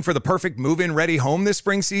you looking for the perfect move-in ready home this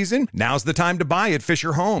spring season? Now's the time to buy at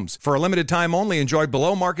Fisher Homes. For a limited time only, enjoy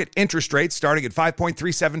below-market interest rates starting at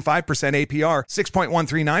 5.375% APR,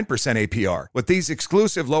 6.139% APR. With these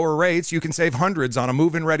exclusive lower rates, you can save hundreds on a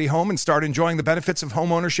move-in ready home and start enjoying the benefits of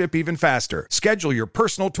home ownership even faster. Schedule your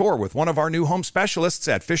personal tour with one of our new home specialists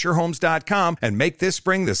at FisherHomes.com and make this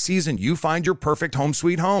spring the season you find your perfect home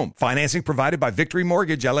sweet home. Financing provided by Victory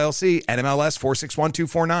Mortgage, LLC, NMLS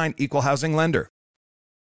 461249, Equal Housing Lender.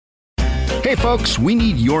 Hey folks, we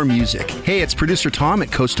need your music. Hey, it's producer Tom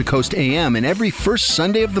at Coast to Coast AM, and every first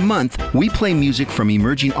Sunday of the month, we play music from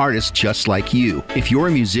emerging artists just like you. If you're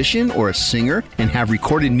a musician or a singer and have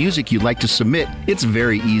recorded music you'd like to submit, it's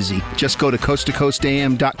very easy. Just go to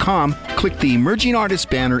coasttocoastam.com, click the Emerging Artists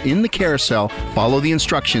banner in the carousel, follow the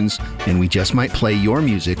instructions, and we just might play your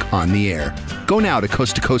music on the air. Go now to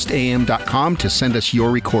coasttocoastam.com to send us your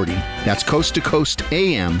recording. That's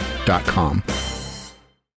coasttocoastam.com.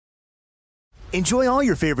 Enjoy all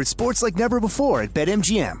your favorite sports like never before at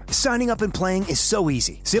BetMGM. Signing up and playing is so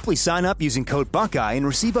easy. Simply sign up using code Buckeye and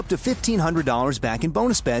receive up to $1,500 back in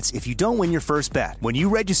bonus bets if you don't win your first bet. When you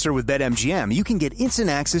register with BetMGM, you can get instant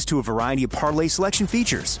access to a variety of parlay selection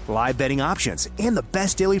features, live betting options, and the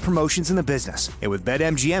best daily promotions in the business. And with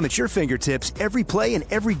BetMGM at your fingertips, every play and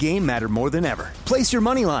every game matter more than ever. Place your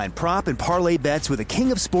moneyline, prop, and parlay bets with the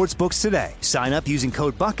king of sportsbooks today. Sign up using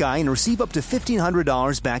code Buckeye and receive up to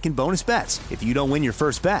 $1,500 back in bonus bets if you don't win your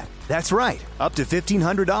first bet. That's right, up to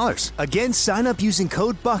 $1,500. Again, sign up using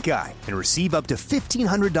code Buckeye and receive up to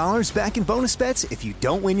 $1,500 back in bonus bets if you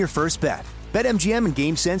don't win your first bet. BetMGM and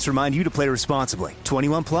GameSense remind you to play responsibly.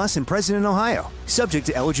 21 plus and present in Ohio. Subject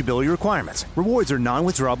to eligibility requirements. Rewards are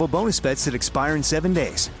non-withdrawable bonus bets that expire in 7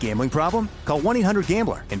 days. Gambling problem? Call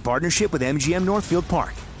 1-800-GAMBLER in partnership with MGM Northfield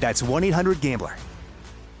Park. That's 1-800-GAMBLER.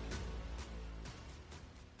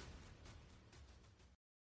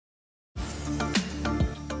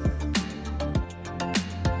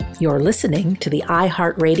 You're listening to the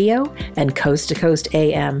iHeart Radio and Coast to Coast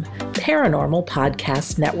AM Paranormal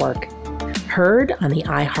Podcast Network. Heard on the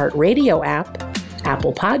iHeart Radio app,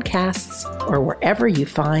 Apple Podcasts, or wherever you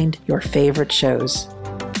find your favorite shows.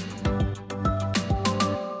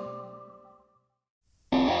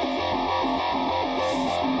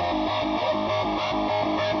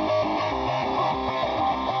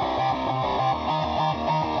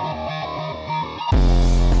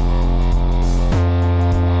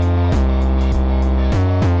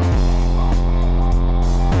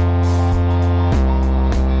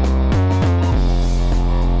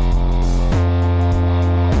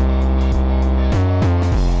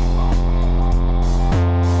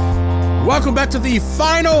 Welcome back to the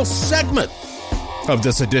final segment of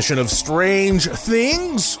this edition of Strange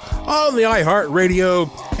Things on the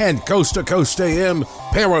iHeartRadio and Coast to Coast AM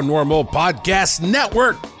Paranormal Podcast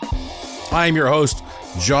Network. I'm your host,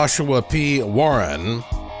 Joshua P. Warren.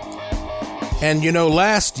 And you know,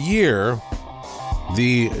 last year,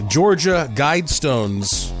 the Georgia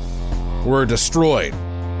Guidestones were destroyed.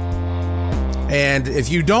 And if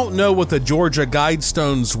you don't know what the Georgia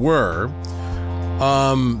Guidestones were,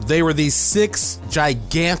 they were these 6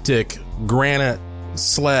 gigantic granite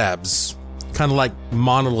slabs, kind of like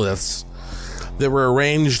monoliths, that were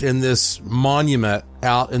arranged in this monument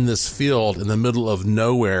out in this field in the middle of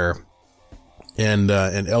nowhere in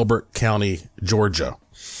Elbert County, Georgia.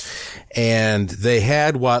 And they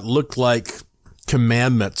had what looked like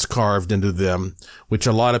commandments carved into them, which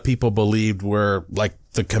a lot of people believed were like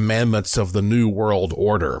the commandments of the New World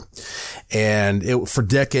Order. And for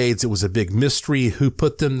decades, it was a big mystery who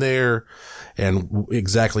put them there and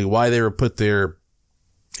exactly why they were put there.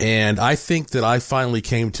 And I think that I finally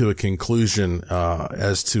came to a conclusion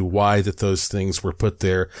as to why that those things were put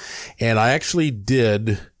there. And I actually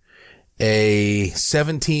did a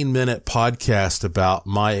 17-minute podcast about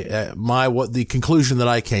what the conclusion that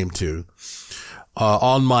I came to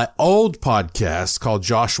on my old podcast called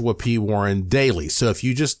Joshua P. Warren Daily. So if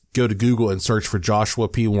you just go to Google and search for Joshua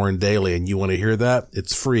P. Warren Daily and you want to hear that,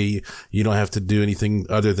 it's free. You don't have to do anything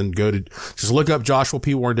other than just look up Joshua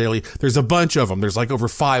P. Warren Daily. There's a bunch of them. There's like over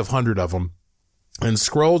 500 of them. And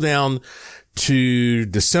scroll down to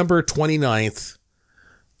December 29th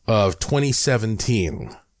of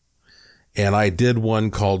 2017. And I did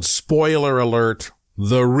one called Spoiler Alert,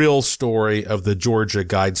 The Real Story of the Georgia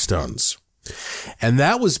Guidestones. And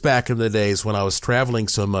that was back in the days when I was traveling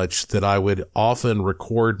so much that I would often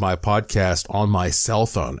record my podcast on my cell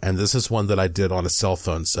phone. And this is one that I did on a cell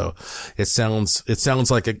phone. So it sounds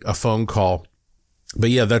like a phone call. But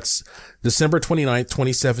yeah, that's December 29th,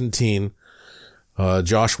 2017,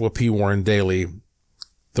 Joshua P. Warren Daily,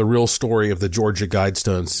 The Real Story of the Georgia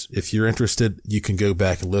Guidestones. If you're interested, you can go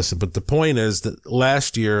back and listen. But the point is that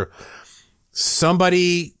last year,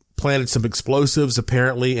 somebody planted some explosives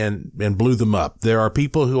apparently and blew them up. There are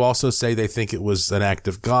people who also say they think it was an act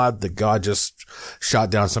of God, that God just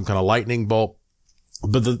shot down some kind of lightning bolt.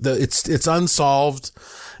 But it's unsolved.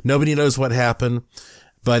 Nobody knows what happened,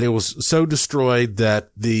 but it was so destroyed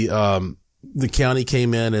that the county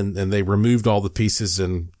came in and they removed all the pieces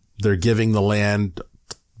and they're giving the land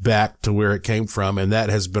back to where it came from. And that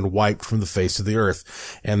has been wiped from the face of the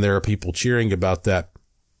earth. And there are people cheering about that.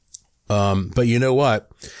 But you know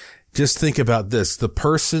what? Just think about this. The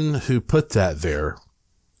person who put that there,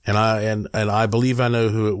 and I believe I know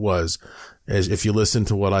who it was, as if you listen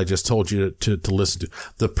to what I just told you to listen to.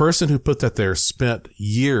 The person who put that there spent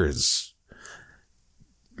years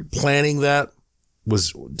planning that,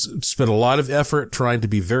 spent a lot of effort trying to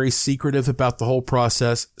be very secretive about the whole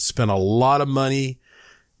process, spent a lot of money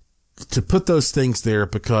to put those things there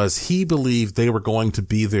because he believed they were going to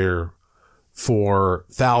be there for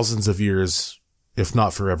thousands of years, if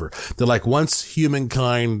not forever. That like once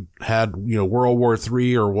humankind had, World War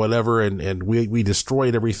III or whatever, and we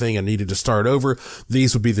destroyed everything and needed to start over,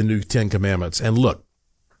 these would be the new 10 Commandments. And look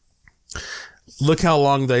how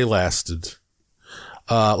long they lasted.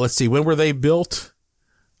 Let's see, when were they built?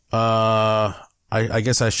 I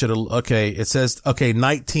guess I should have, it says,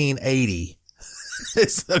 1980.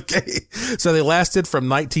 It's okay. So they lasted from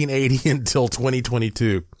 1980 until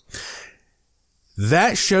 2022.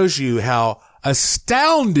 That shows you how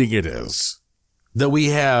astounding it is that we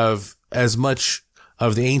have as much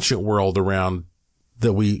of the ancient world around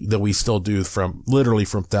that we still do from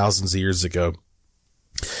thousands of years ago.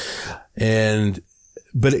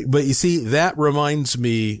 But you see, that reminds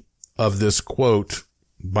me of this quote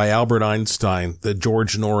by Albert Einstein that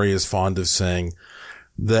George Norrie is fond of saying,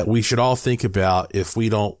 that we should all think about if we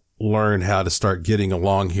don't learn how to start getting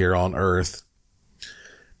along here on Earth.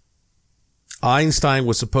 Einstein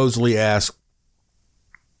was supposedly asked,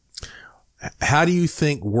 how do you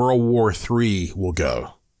think World War III will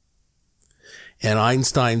go? And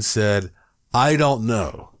Einstein said, I don't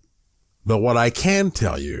know. But what I can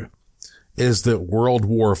tell you is that World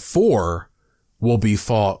War IV will be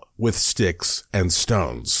fought with sticks and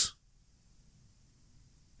stones.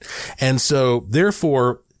 And so,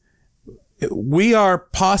 therefore, we are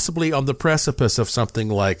possibly on the precipice of something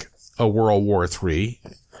like a World War III,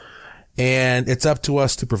 and it's up to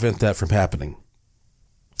us to prevent that from happening.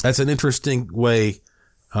 That's an interesting way,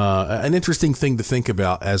 an interesting thing to think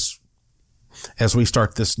about as we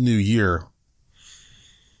start this new year.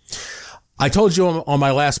 I told you on my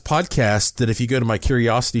last podcast that if you go to my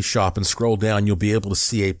Curiosity shop and scroll down, you'll be able to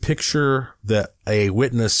see a picture that a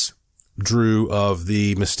witness drew of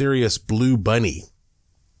the mysterious blue bunny.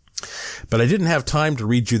 But I didn't have time to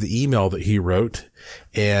read you the email that he wrote,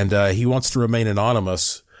 and he wants to remain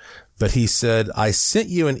anonymous. But he said, I sent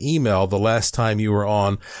you an email the last time you were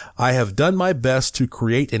on. I have done my best to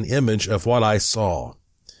create an image of what I saw.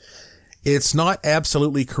 It's not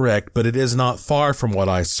absolutely correct, but it is not far from what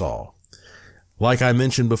I saw. Like I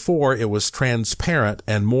mentioned before, it was transparent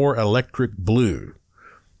and more electric blue.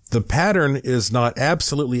 The pattern is not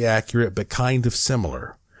absolutely accurate, but kind of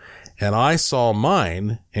similar. And I saw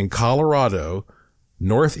mine in Colorado,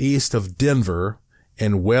 northeast of Denver,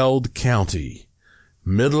 in Weld County,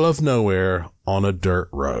 middle of nowhere on a dirt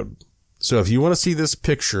road. So if you want to see this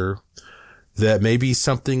picture that may be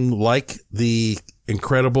something like the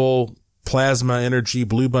incredible plasma energy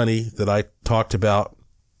blue bunny that I talked about,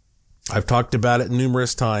 I've talked about it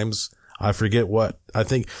numerous times. I forget what. I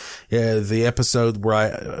think the episode where I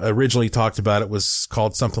originally talked about it was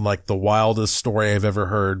called something like The Wildest Story I've Ever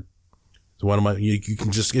Heard. One of my, you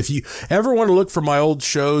can just, if you ever want to look for my old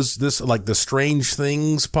shows, this, like the Strange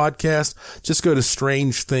Things podcast, just go to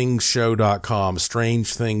strangethingshow.com,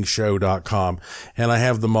 strangethingshow.com, and I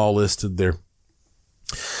have them all listed there.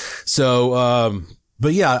 So,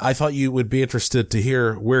 but yeah, I thought you would be interested to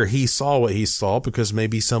hear where he saw what he saw, because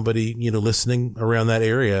maybe somebody, listening around that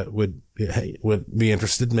area would be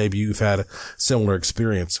interested. Maybe you've had a similar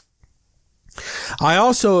experience. I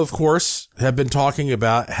also, of course, have been talking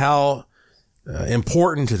about how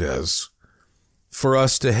important it is for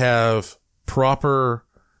us to have proper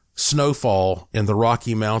snowfall in the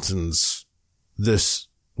Rocky Mountains this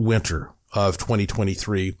winter of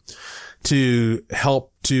 2023 to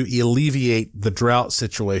help to alleviate the drought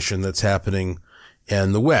situation that's happening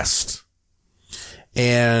in the West.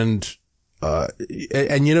 And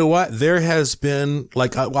you know what? There has been,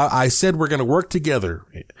 like I said, we're going to work together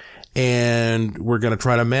and we're going to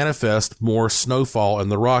try to manifest more snowfall in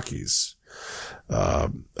the Rockies.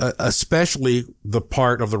 Especially the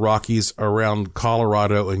part of the Rockies around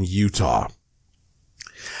Colorado and Utah.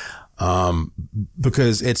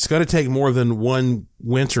 Because it's going to take more than one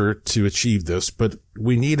winter to achieve this, but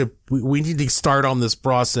we need to start on this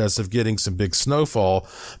process of getting some big snowfall,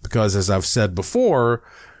 because as I've said before,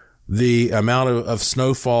 the amount of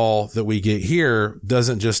snowfall that we get here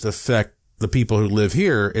doesn't just affect the people who live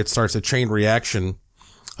here. It starts a chain reaction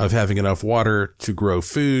of having enough water to grow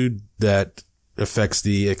food that affects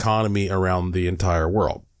the economy around the entire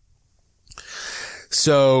world.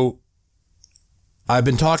 So I've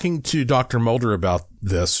been talking to Dr. Mulder about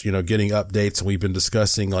this, getting updates, and we've been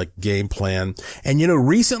discussing like game plan. And,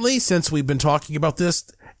 recently, since we've been talking about this,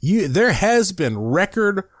 there has been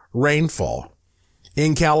record rainfall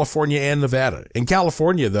in California and Nevada. In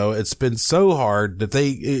California, though, it's been so hard that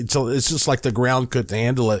it's just like the ground couldn't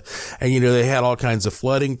handle it. And, they had all kinds of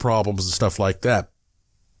flooding problems and stuff like that.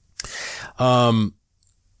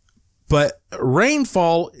 But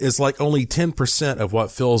rainfall is like only 10% of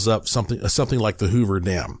what fills up something like the Hoover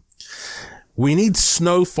Dam. We need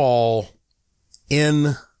snowfall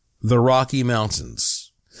in the Rocky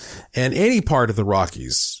Mountains and any part of the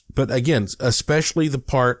Rockies. But again, especially the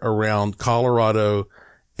part around Colorado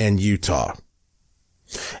and Utah.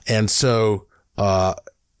 And so,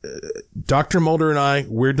 Dr. Mulder and I,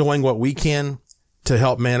 we're doing what we can to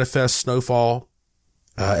help manifest snowfall.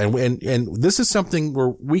 And this is something where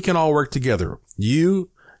we can all work together.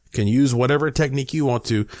 You can use whatever technique you want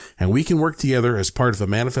to, and we can work together as part of a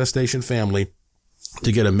manifestation family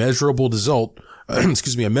to get a measurable result, a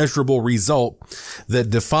measurable result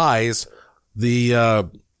that defies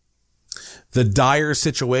the dire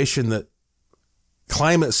situation that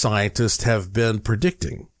climate scientists have been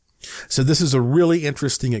predicting. So this is a really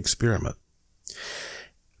interesting experiment.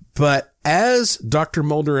 But as Dr.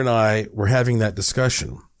 Mulder and I were having that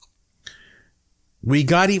discussion, we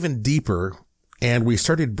got even deeper and we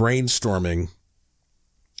started brainstorming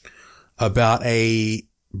about a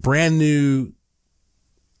brand new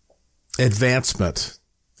advancement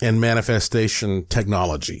in manifestation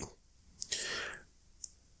technology.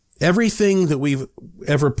 Everything that we've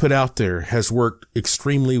ever put out there has worked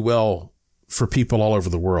extremely well for people all over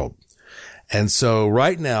the world. And so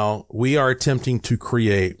right now we are attempting to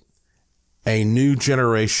create a new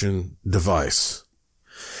generation device.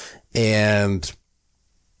 And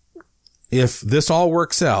if this all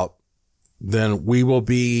works out, then we'll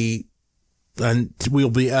be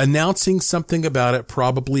announcing something about it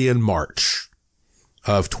probably in March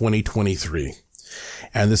of 2023.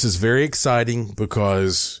 And this is very exciting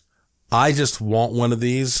because I just want one of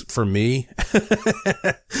these for me,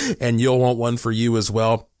 and you'll want one for you as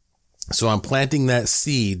well. So I'm planting that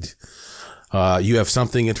seed. You have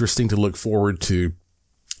something interesting to look forward to.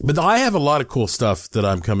 But I have a lot of cool stuff that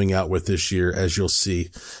I'm coming out with this year, as you'll see,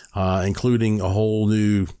 including a whole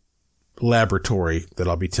new laboratory that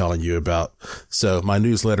I'll be telling you about. So my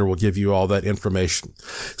newsletter will give you all that information.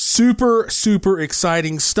 Super, super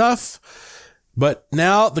exciting stuff. But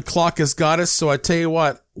now the clock has got us. So I tell you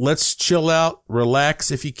what, let's chill out, relax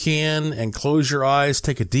if you can, and close your eyes,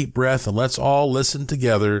 take a deep breath, and let's all listen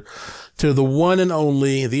together to the one and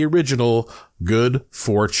only, the original Good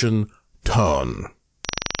Fortune Tone.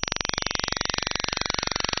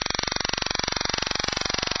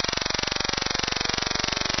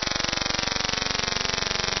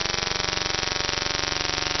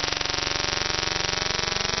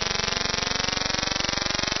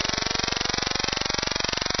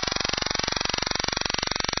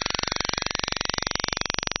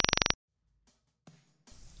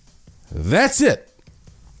 That's it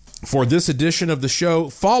for this edition of the show.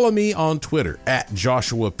 Follow me on Twitter at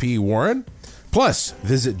Joshua P. Warren. Plus,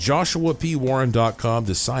 visit joshuapwarren.com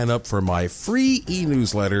to sign up for my free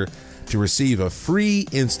e-newsletter to receive a free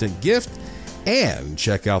instant gift, and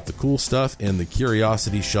check out the cool stuff in the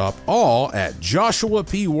Curiosity Shop, all at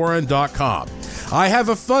joshuapwarren.com. I have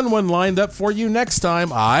a fun one lined up for you next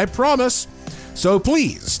time, I promise. So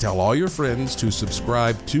please tell all your friends to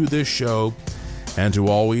subscribe to this show and to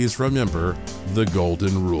always remember the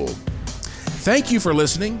golden rule. Thank you for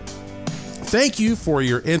listening. Thank you for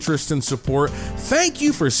your interest and support. Thank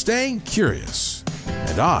you for staying curious.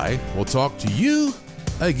 And I will talk to you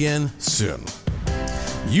again soon.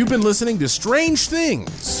 You've been listening to Strange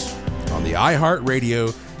Things on the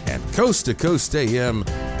iHeartRadio and Coast to Coast AM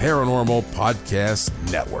Paranormal Podcast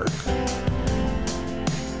Network.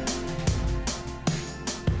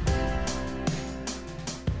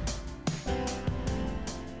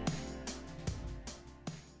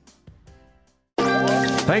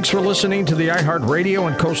 Thanks for listening to the iHeartRadio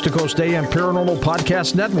and Coast to Coast AM Paranormal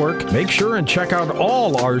Podcast Network. Make sure and check out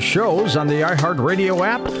all our shows on the iHeartRadio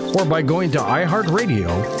app or by going to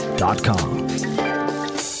iHeartRadio.com.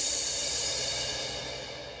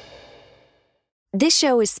 This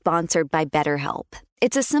show is sponsored by BetterHelp.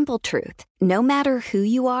 It's a simple truth. No matter who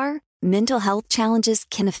you are, mental health challenges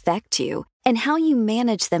can affect you, and how you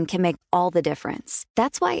manage them can make all the difference.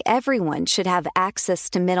 That's why everyone should have access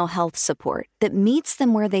to mental health support that meets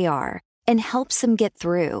them where they are and helps them get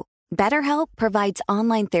through. BetterHelp provides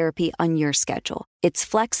online therapy on your schedule. It's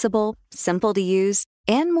flexible, simple to use,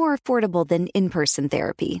 and more affordable than in-person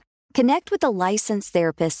therapy. Connect with a licensed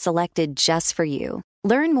therapist selected just for you.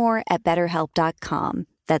 Learn more at BetterHelp.com.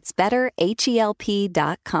 That's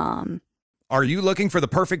BetterHelp.com. Are you looking for the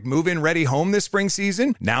perfect move-in ready home this spring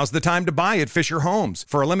season? Now's the time to buy at Fisher Homes.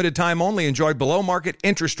 For a limited time only, enjoy below-market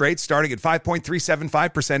interest rates starting at 5.375%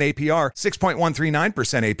 APR,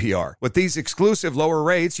 6.139% APR. With these exclusive lower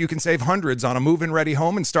rates, you can save hundreds on a move-in ready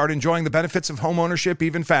home and start enjoying the benefits of homeownership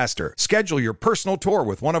even faster. Schedule your personal tour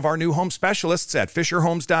with one of our new home specialists at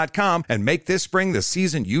FisherHomes.com and make this spring the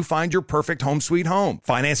season you find your perfect home sweet home.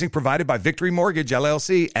 Financing provided by Victory Mortgage,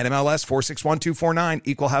 LLC, NMLS 461249,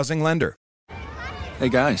 Equal Housing Lender. Hey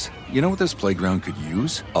guys, you know what this playground could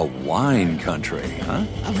use? A wine country, huh?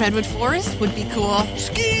 A redwood forest would be cool.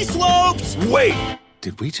 Ski slopes! Wait!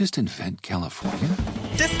 Did we just invent California?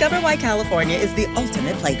 Discover why California is the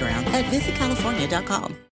ultimate playground at visitcalifornia.com.